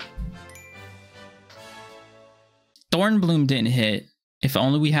 Thornbloom didn't hit. If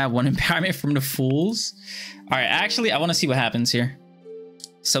only we had one empowerment from the fools. All right, actually, I want to see what happens here.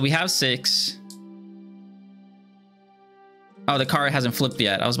 So we have 6. Oh, the card hasn't flipped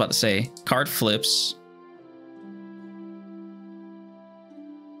yet. I was about to say. Card flips.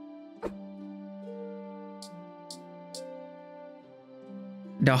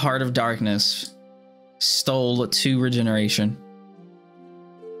 The Heart of Darkness stole 2 regeneration.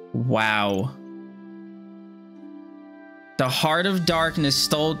 Wow. The Heart of Darkness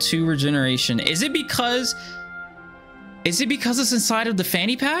stole 2 regeneration. Is it because it's inside of the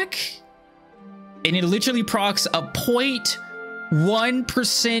fanny pack? And it literally procs a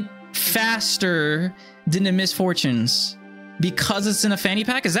 0.1% faster than the misfortunes because it's in a fanny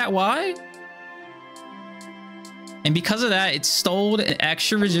pack? Is that why? And because of that, it stole an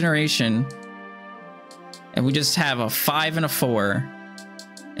extra regeneration. And we just have a 5 and a 4.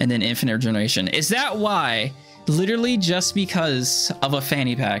 And then infinite regeneration. Is that why? Literally just because of a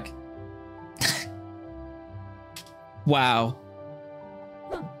fanny pack. Wow.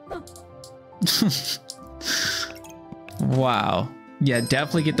 Wow. Yeah,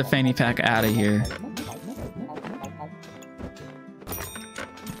 definitely get the fanny pack out of here.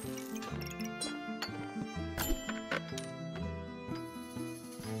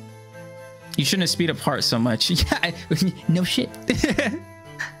 You shouldn't have speed up heart so much. Yeah, no shit.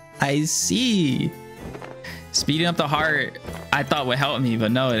 I see. Speeding up the heart, I thought would help me,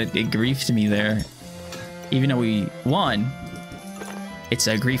 but no, it griefed me there. Even though we won, it's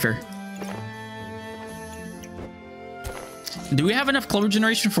a griefer. Do we have enough clover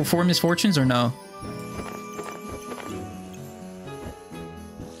generation for 4 misfortunes or no?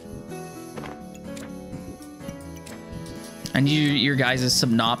 I need your guys'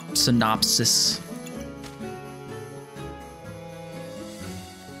 synopsis.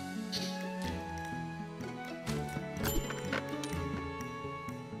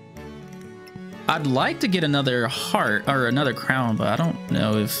 I'd like to get another heart or another crown, but I don't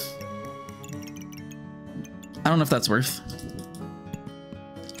know if that's worth.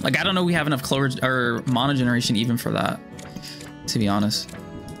 Like, I don't know we have enough clover or mono generation even for that, to be honest.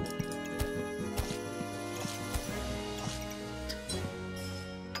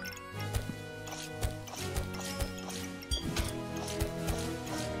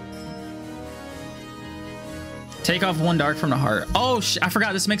 Take off 1 dark from the heart. Oh, I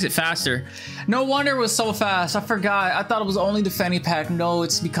forgot this makes it faster. No wonder it was so fast. I forgot. I thought it was only the fanny pack. No,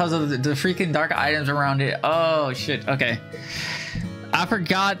 it's because of the freaking dark items around it. Oh, shit. Okay. I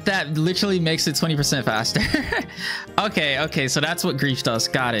forgot that literally makes it 20% faster. Okay, okay. So that's what grief does.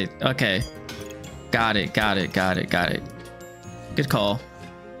 Got it. Okay. Got it. Got it. Got it. Got it. Good call.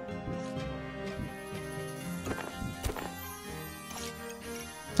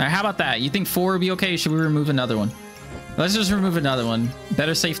 All right, how about that? You think 4 would be okay? Or should we remove another one? Let's just remove another one.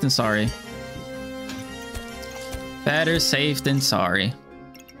 Better safe than sorry. Better safe than sorry.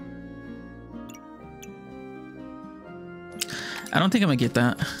 I don't think I'm gonna get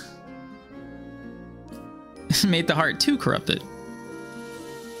that. Made the heart too corrupted.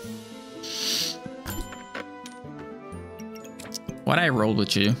 Why'd I roll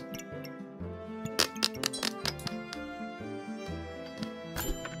with you?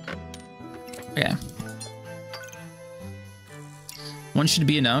 Yeah. 1 should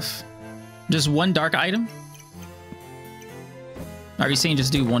be enough. Just 1 dark item? Are you saying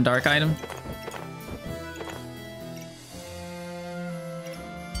just do 1 dark item?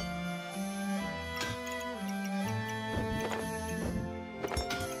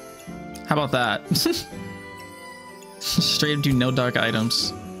 How about that? Straight up do no dark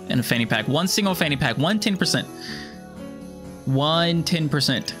items in a fanny pack. 1 single fanny pack. 1 10%.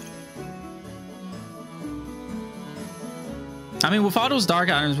 110%. I mean, with all those dark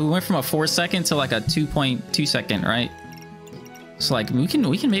items, we went from a 4 second to like a 2.2 second, right? So like we can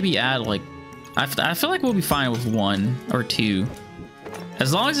maybe add like, I feel like we'll be fine with 1 or 2.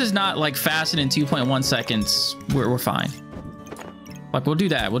 As long as it's not like faster than 2.1 seconds, we're fine. Like we'll do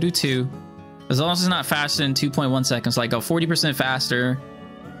that. We'll do 2. As long as it's not faster than 2.1 seconds, like go 40% faster.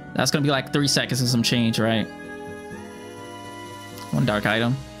 That's gonna be like 3 seconds and some change, right? 1 dark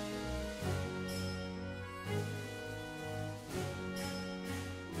item.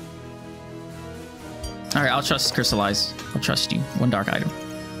 All right, I'll trust Crystallize. I'll trust you. 1 dark item.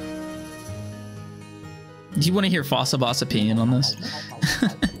 Do you want to hear Fossa Boss' opinion on this?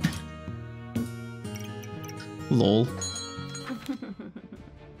 Lol.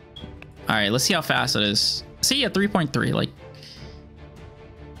 All right, let's see how fast it is. See, at 3.3, like...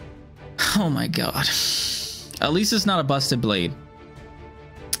 Oh my god. At least it's not a busted blade.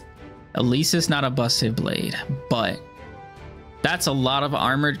 At least it's not a busted blade. But that's a lot of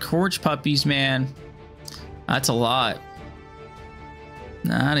armored Corch puppies, man. That's a lot.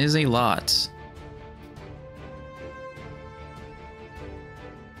 That is a lot.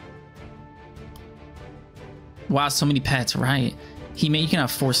 Wow, so many pets, right? You can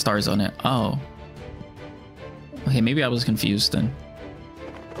have 4 stars on it. Oh. Okay, maybe I was confused then.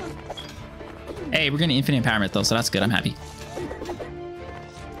 Hey, we're getting infinite empowerment though, so that's good. I'm happy.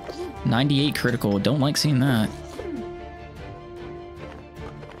 98 critical. Don't like seeing that.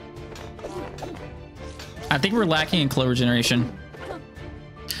 I think we're lacking in clover generation.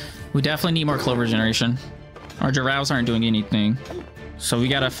 We definitely need more clover generation. Our giraffes aren't doing anything, so we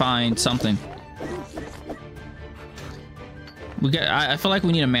gotta find something. I feel like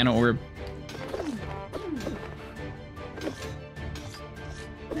we need a mana orb.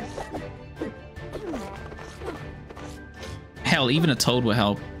 Hell, even a toad would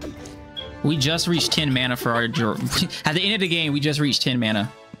help. We just reached 10 mana for our... At the end of the game, we just reached 10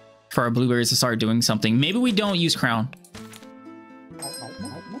 mana for our blueberries to start doing something. Maybe we don't use crown.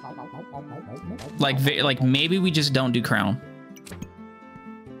 Like maybe we just don't do crown.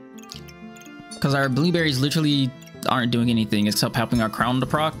 Because our blueberries literally aren't doing anything except helping our crown to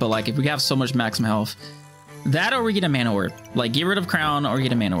proc. But like if we have so much maximum health, that or we get a mana orb. Like get rid of crown or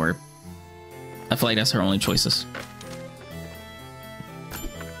get a mana orb. I feel like that's our only choices.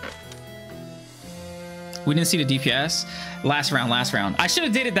 We didn't see the DPS. Last round. I should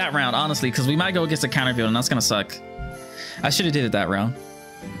have did it that round, honestly, because we might go against a counter build and that's gonna suck. I should have did it that round.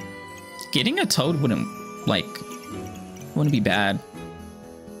 Getting a toad wouldn't be bad.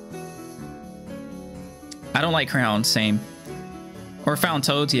 I don't like crown, same. Or found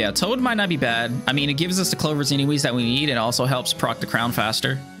toads, yeah. Toad might not be bad. I mean, it gives us the clovers anyways that we need. It also helps proc the crown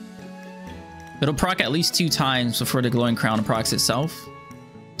faster. It'll proc at least 2 times before the glowing crown procs itself.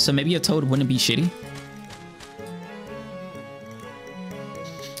 So maybe a toad wouldn't be shitty.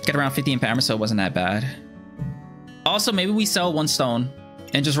 Get around 50 empowerment, so it wasn't that bad. Also, maybe we sell 1 stone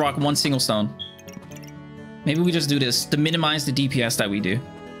and just rock 1 single stone. Maybe we just do this to minimize the DPS that we do.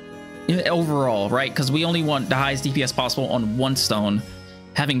 Overall, right? Because we only want the highest DPS possible on 1 stone.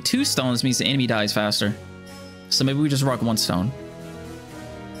 Having 2 stones means the enemy dies faster. So maybe we just rock 1 stone.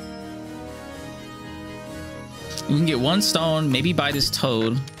 We can get 1 stone, maybe buy this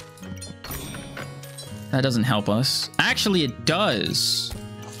toad. That doesn't help us. Actually, it does.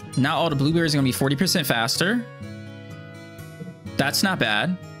 Now all the blueberries are going to be 40% faster. That's not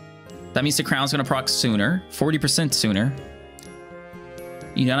bad. That means the crown's going to proc sooner. 40% sooner.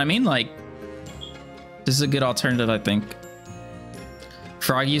 You know what I mean? Like, this is a good alternative, I think.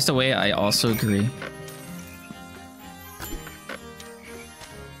 Froggy is the way. I also agree.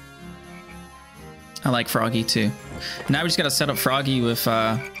 I like Froggy too. Now we just got to set up Froggy with...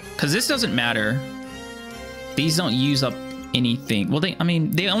 because this doesn't matter. These don't use up anything. Well, I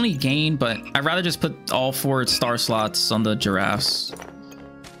mean, they only gain, but I'd rather just put all 4 star slots on the giraffes.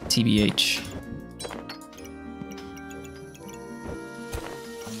 TBH.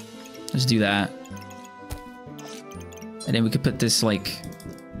 Let's do that. And then we could put this like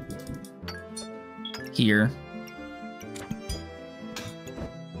here.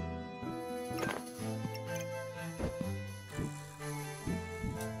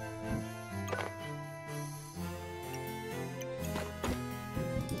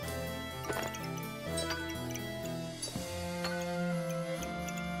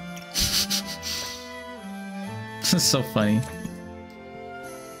 This is so funny.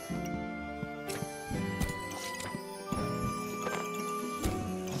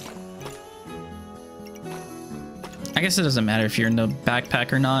 I guess it doesn't matter if you're in the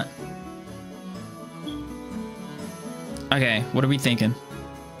backpack or not. Okay, what are we thinking?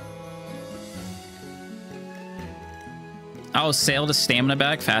 Oh, sale the stamina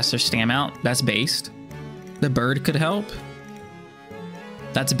back, faster stam out. That's based. The bird could help.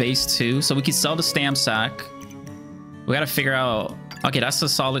 That's based too. So we could sell the stam sack. We gotta figure out. Okay, that's a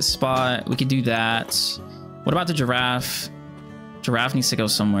solid spot. We could do that. What about the giraffe? Giraffe needs to go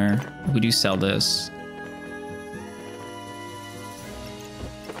somewhere. We do sell this.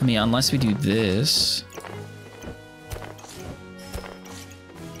 I mean, unless we do this.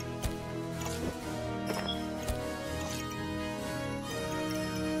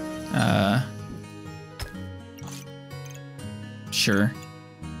 Sure.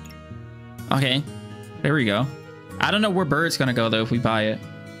 Okay, there we go. I don't know where bird's gonna go though if we buy it.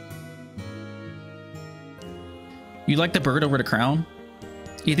 You like the bird over the crown?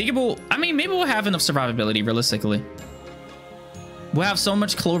 You think it will? I mean, maybe we'll have enough survivability realistically. We'll have so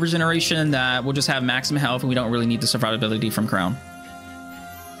much clover generation that we'll just have maximum health and we don't really need the survivability from crown.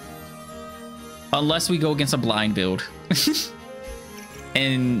 Unless we go against a blind build.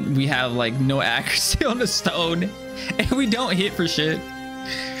 And we have like no accuracy on the stone and we don't hit for shit.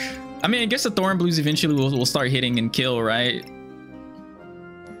 I mean, I guess the thorn blues eventually will start hitting and kill, right?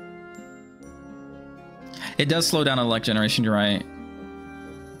 It does slow down a luck generation, you're right.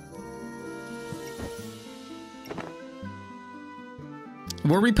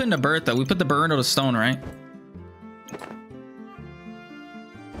 Where are we putting the bird though? We put the bird on the stone, right?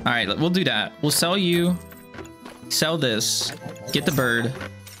 All right, we'll do that. We'll sell you, sell this, get the bird,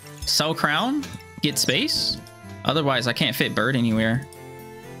 sell crown, get space. Otherwise, I can't fit bird anywhere.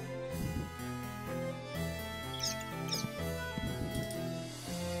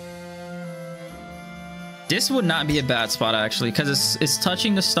 This would not be a bad spot actually, because it's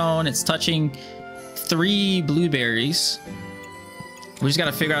touching the stone, it's touching 3 blueberries. We just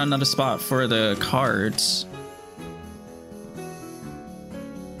gotta figure out another spot for the cards.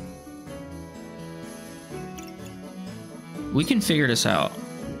 We can figure this out.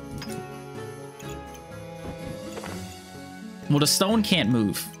 Well, the stone can't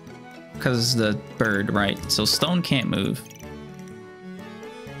move because the bird, right? So stone can't move.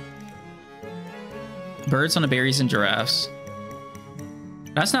 Birds on the berries and giraffes.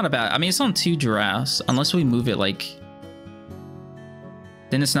 That's not a bad. I mean, it's on 2 giraffes. Unless we move it like.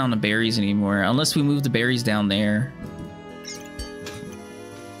 Then it's not on the berries anymore. Unless we move the berries down there.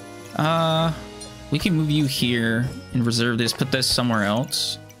 We can move you here and reserve this. Put this somewhere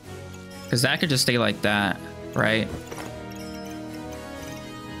else. Because that could just stay like that, right?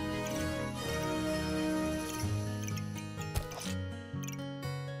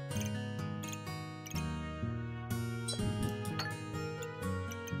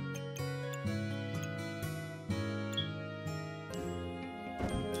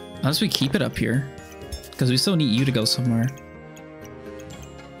 Unless we keep it up here. Because we still need you to go somewhere.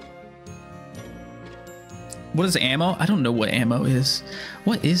 What is ammo? I don't know what ammo is.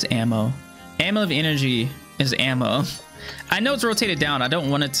 What is ammo? Ammo of energy is ammo. I know it's rotated down. I don't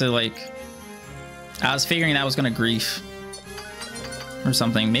want it to like... I was figuring that was going to grief. Or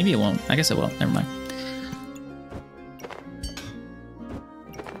something. Maybe it won't. I guess it will. Never mind.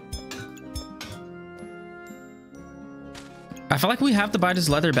 I feel like we have to buy this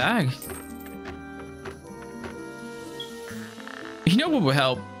leather bag. You know what will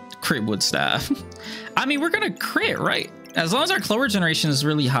help? Crit wood staff. I mean, we're gonna crit, right? As long as our clover generation is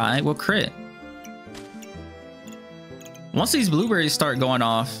really high, we'll crit. Once these blueberries start going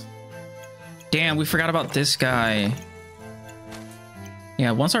off. Damn, we forgot about this guy.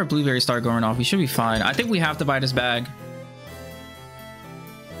 Yeah, once our blueberries start going off, we should be fine. I think we have to buy this bag.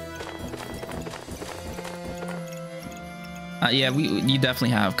 Yeah, you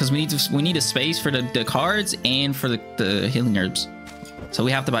definitely have, because we need a space for the cards and for the healing herbs. So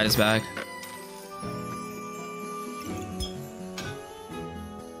we have to buy this bag.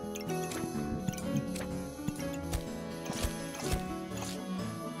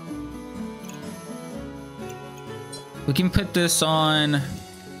 We can put this on.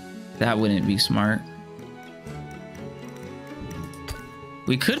 That wouldn't be smart.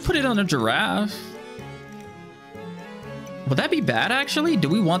 We could put it on a giraffe. Would that be bad, actually? Do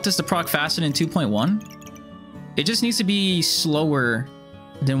we want this to proc faster than 2.1? It just needs to be slower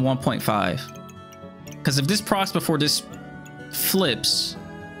than 1.5. Because if this procs before this flips,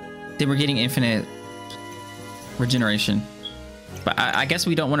 then we're getting infinite regeneration. But I guess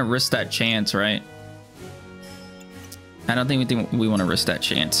we don't want to risk that chance, right? I don't think we want to risk that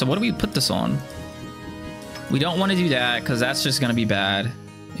chance. So what do we put this on? We don't want to do that because that's just going to be bad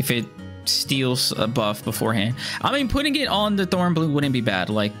if it steals a buff beforehand. I mean, putting it on the thorn blue wouldn't be bad.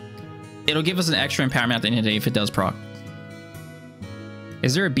 Like, it'll give us an extra empowerment at the end of the day if it does proc.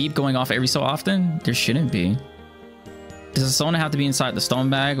 Is there a beep going off every so often? There shouldn't be. Does the stone have to be inside the stone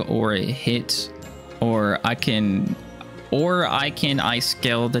bag, or it hit, or I can ice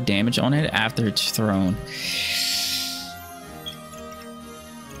scale the damage on it after it's thrown?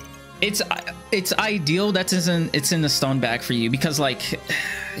 It's ideal that it's in the stone bag for you, because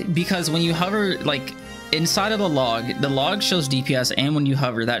when you hover, like, inside of the log shows DPS, and when you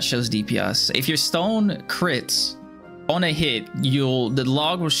hover, that shows DPS. If your stone crits on a hit, the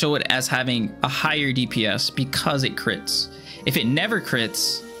log will show it as having a higher DPS because it crits. If it never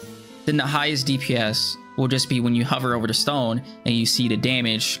crits, then the highest DPS will just be when you hover over the stone and you see the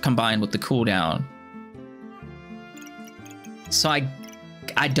damage combined with the cooldown. So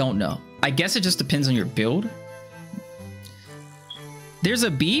I don't know. I guess it just depends on your build. There's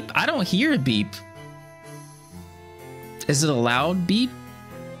a beep? I don't hear a beep. Is it a loud beep?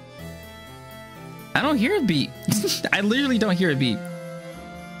 I don't hear a beep. I literally don't hear a beep.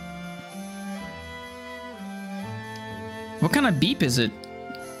 What kind of beep is it?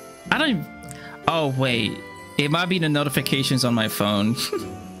 I don't even... Oh, wait. It might be the notifications on my phone.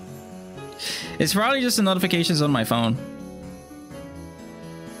 It's probably just the notifications on my phone.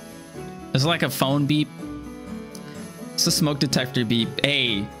 It's like a phone beep. It's a smoke detector beep.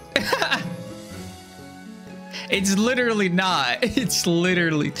 Hey. It's literally not. It's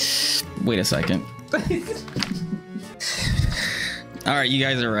literally... Wait a second. All right, you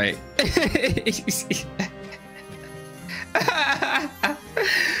guys are right.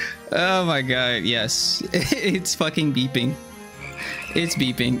 Oh my god, yes. It's fucking beeping. It's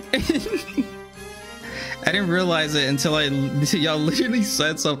beeping. I didn't realize it until y'all literally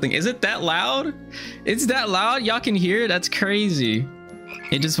said something. Is it that loud? It's that loud? Y'all can hear it? That's crazy.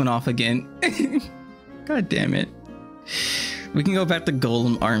 It just went off again. God damn it. We can go back to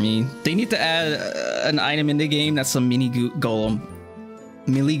Golem Army. They need to add an item in the game that's a mini golem.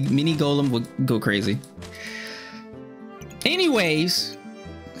 Mini golem would go crazy. Anyways.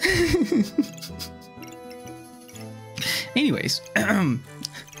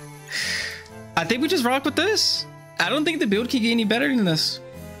 I think we just rock with this. I don't think the build can get any better than this.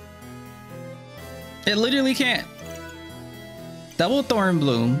 It literally can't. Double Thorn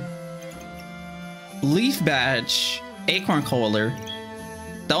Bloom, Leaf Badge, Acorn Coiler.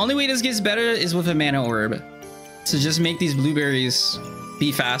 The only way this gets better is with a Mana Orb to just make these blueberries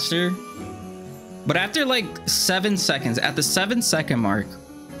be faster. But after like 7 seconds, at the 7-second mark,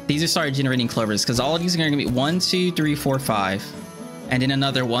 these are started generating clovers, because all of these are going to be 1, 2, 3, 4, 5. And then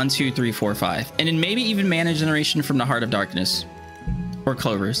another 1, 2, 3, 4, 5. And then maybe even mana generation from the Heart of Darkness. Or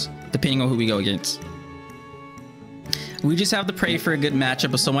clovers, depending on who we go against. We just have to pray for a good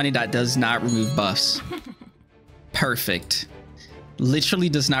matchup with somebody that does not remove buffs. Perfect. Literally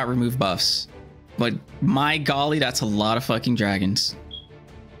does not remove buffs. But my golly, that's a lot of fucking dragons.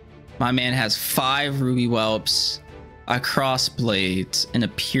 My man has 5 ruby whelps, a crossblade, and a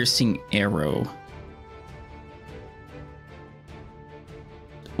piercing arrow.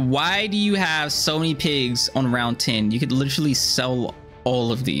 Why do you have so many pigs on round 10? You could literally sell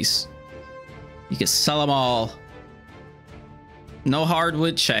all of these. You could sell them all. No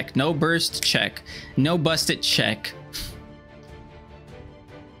hardwood, check. No burst, check. No busted, check.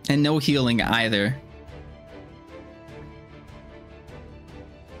 And no healing either.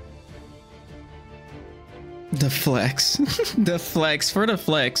 The flex. The flex for the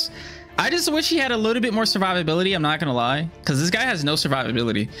flex. I just wish he had a little bit more survivability, I'm not gonna lie, because this guy has no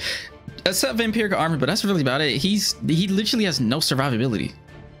survivability except vampiric armor, but that's really about it. He literally has no survivability.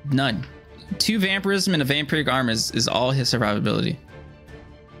 None. 2 vampirism and a vampiric armor is all his survivability.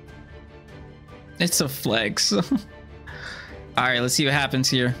 It's a flex. All right, let's see what happens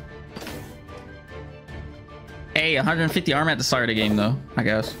here. Hey, 150 armor at the start of the game though, I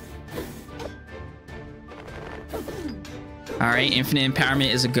guess. All right, infinite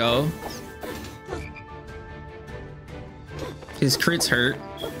empowerment is a go. His crits hurt.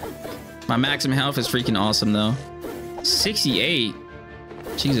 My maximum health is freaking awesome though. 68.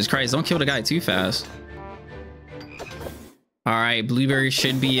 Jesus Christ, don't kill the guy too fast. All right, blueberry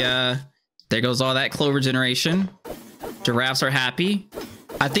should be, there goes all that clover generation. Giraffes are happy.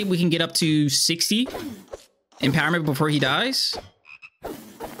 I think we can get up to 60 empowerment before he dies.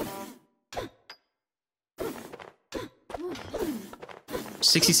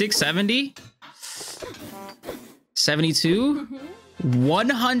 66, 70, 72,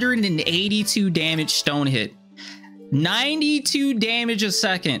 182 damage stone hit, 92 damage a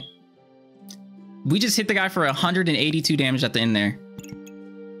second. We just hit the guy for 182 damage at the end there.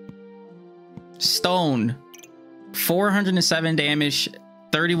 Stone, 407 damage,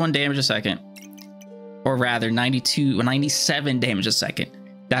 31 damage a second. or rather 97 damage a second.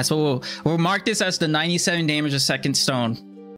 That's what we'll mark this as the 97 damage a second stone.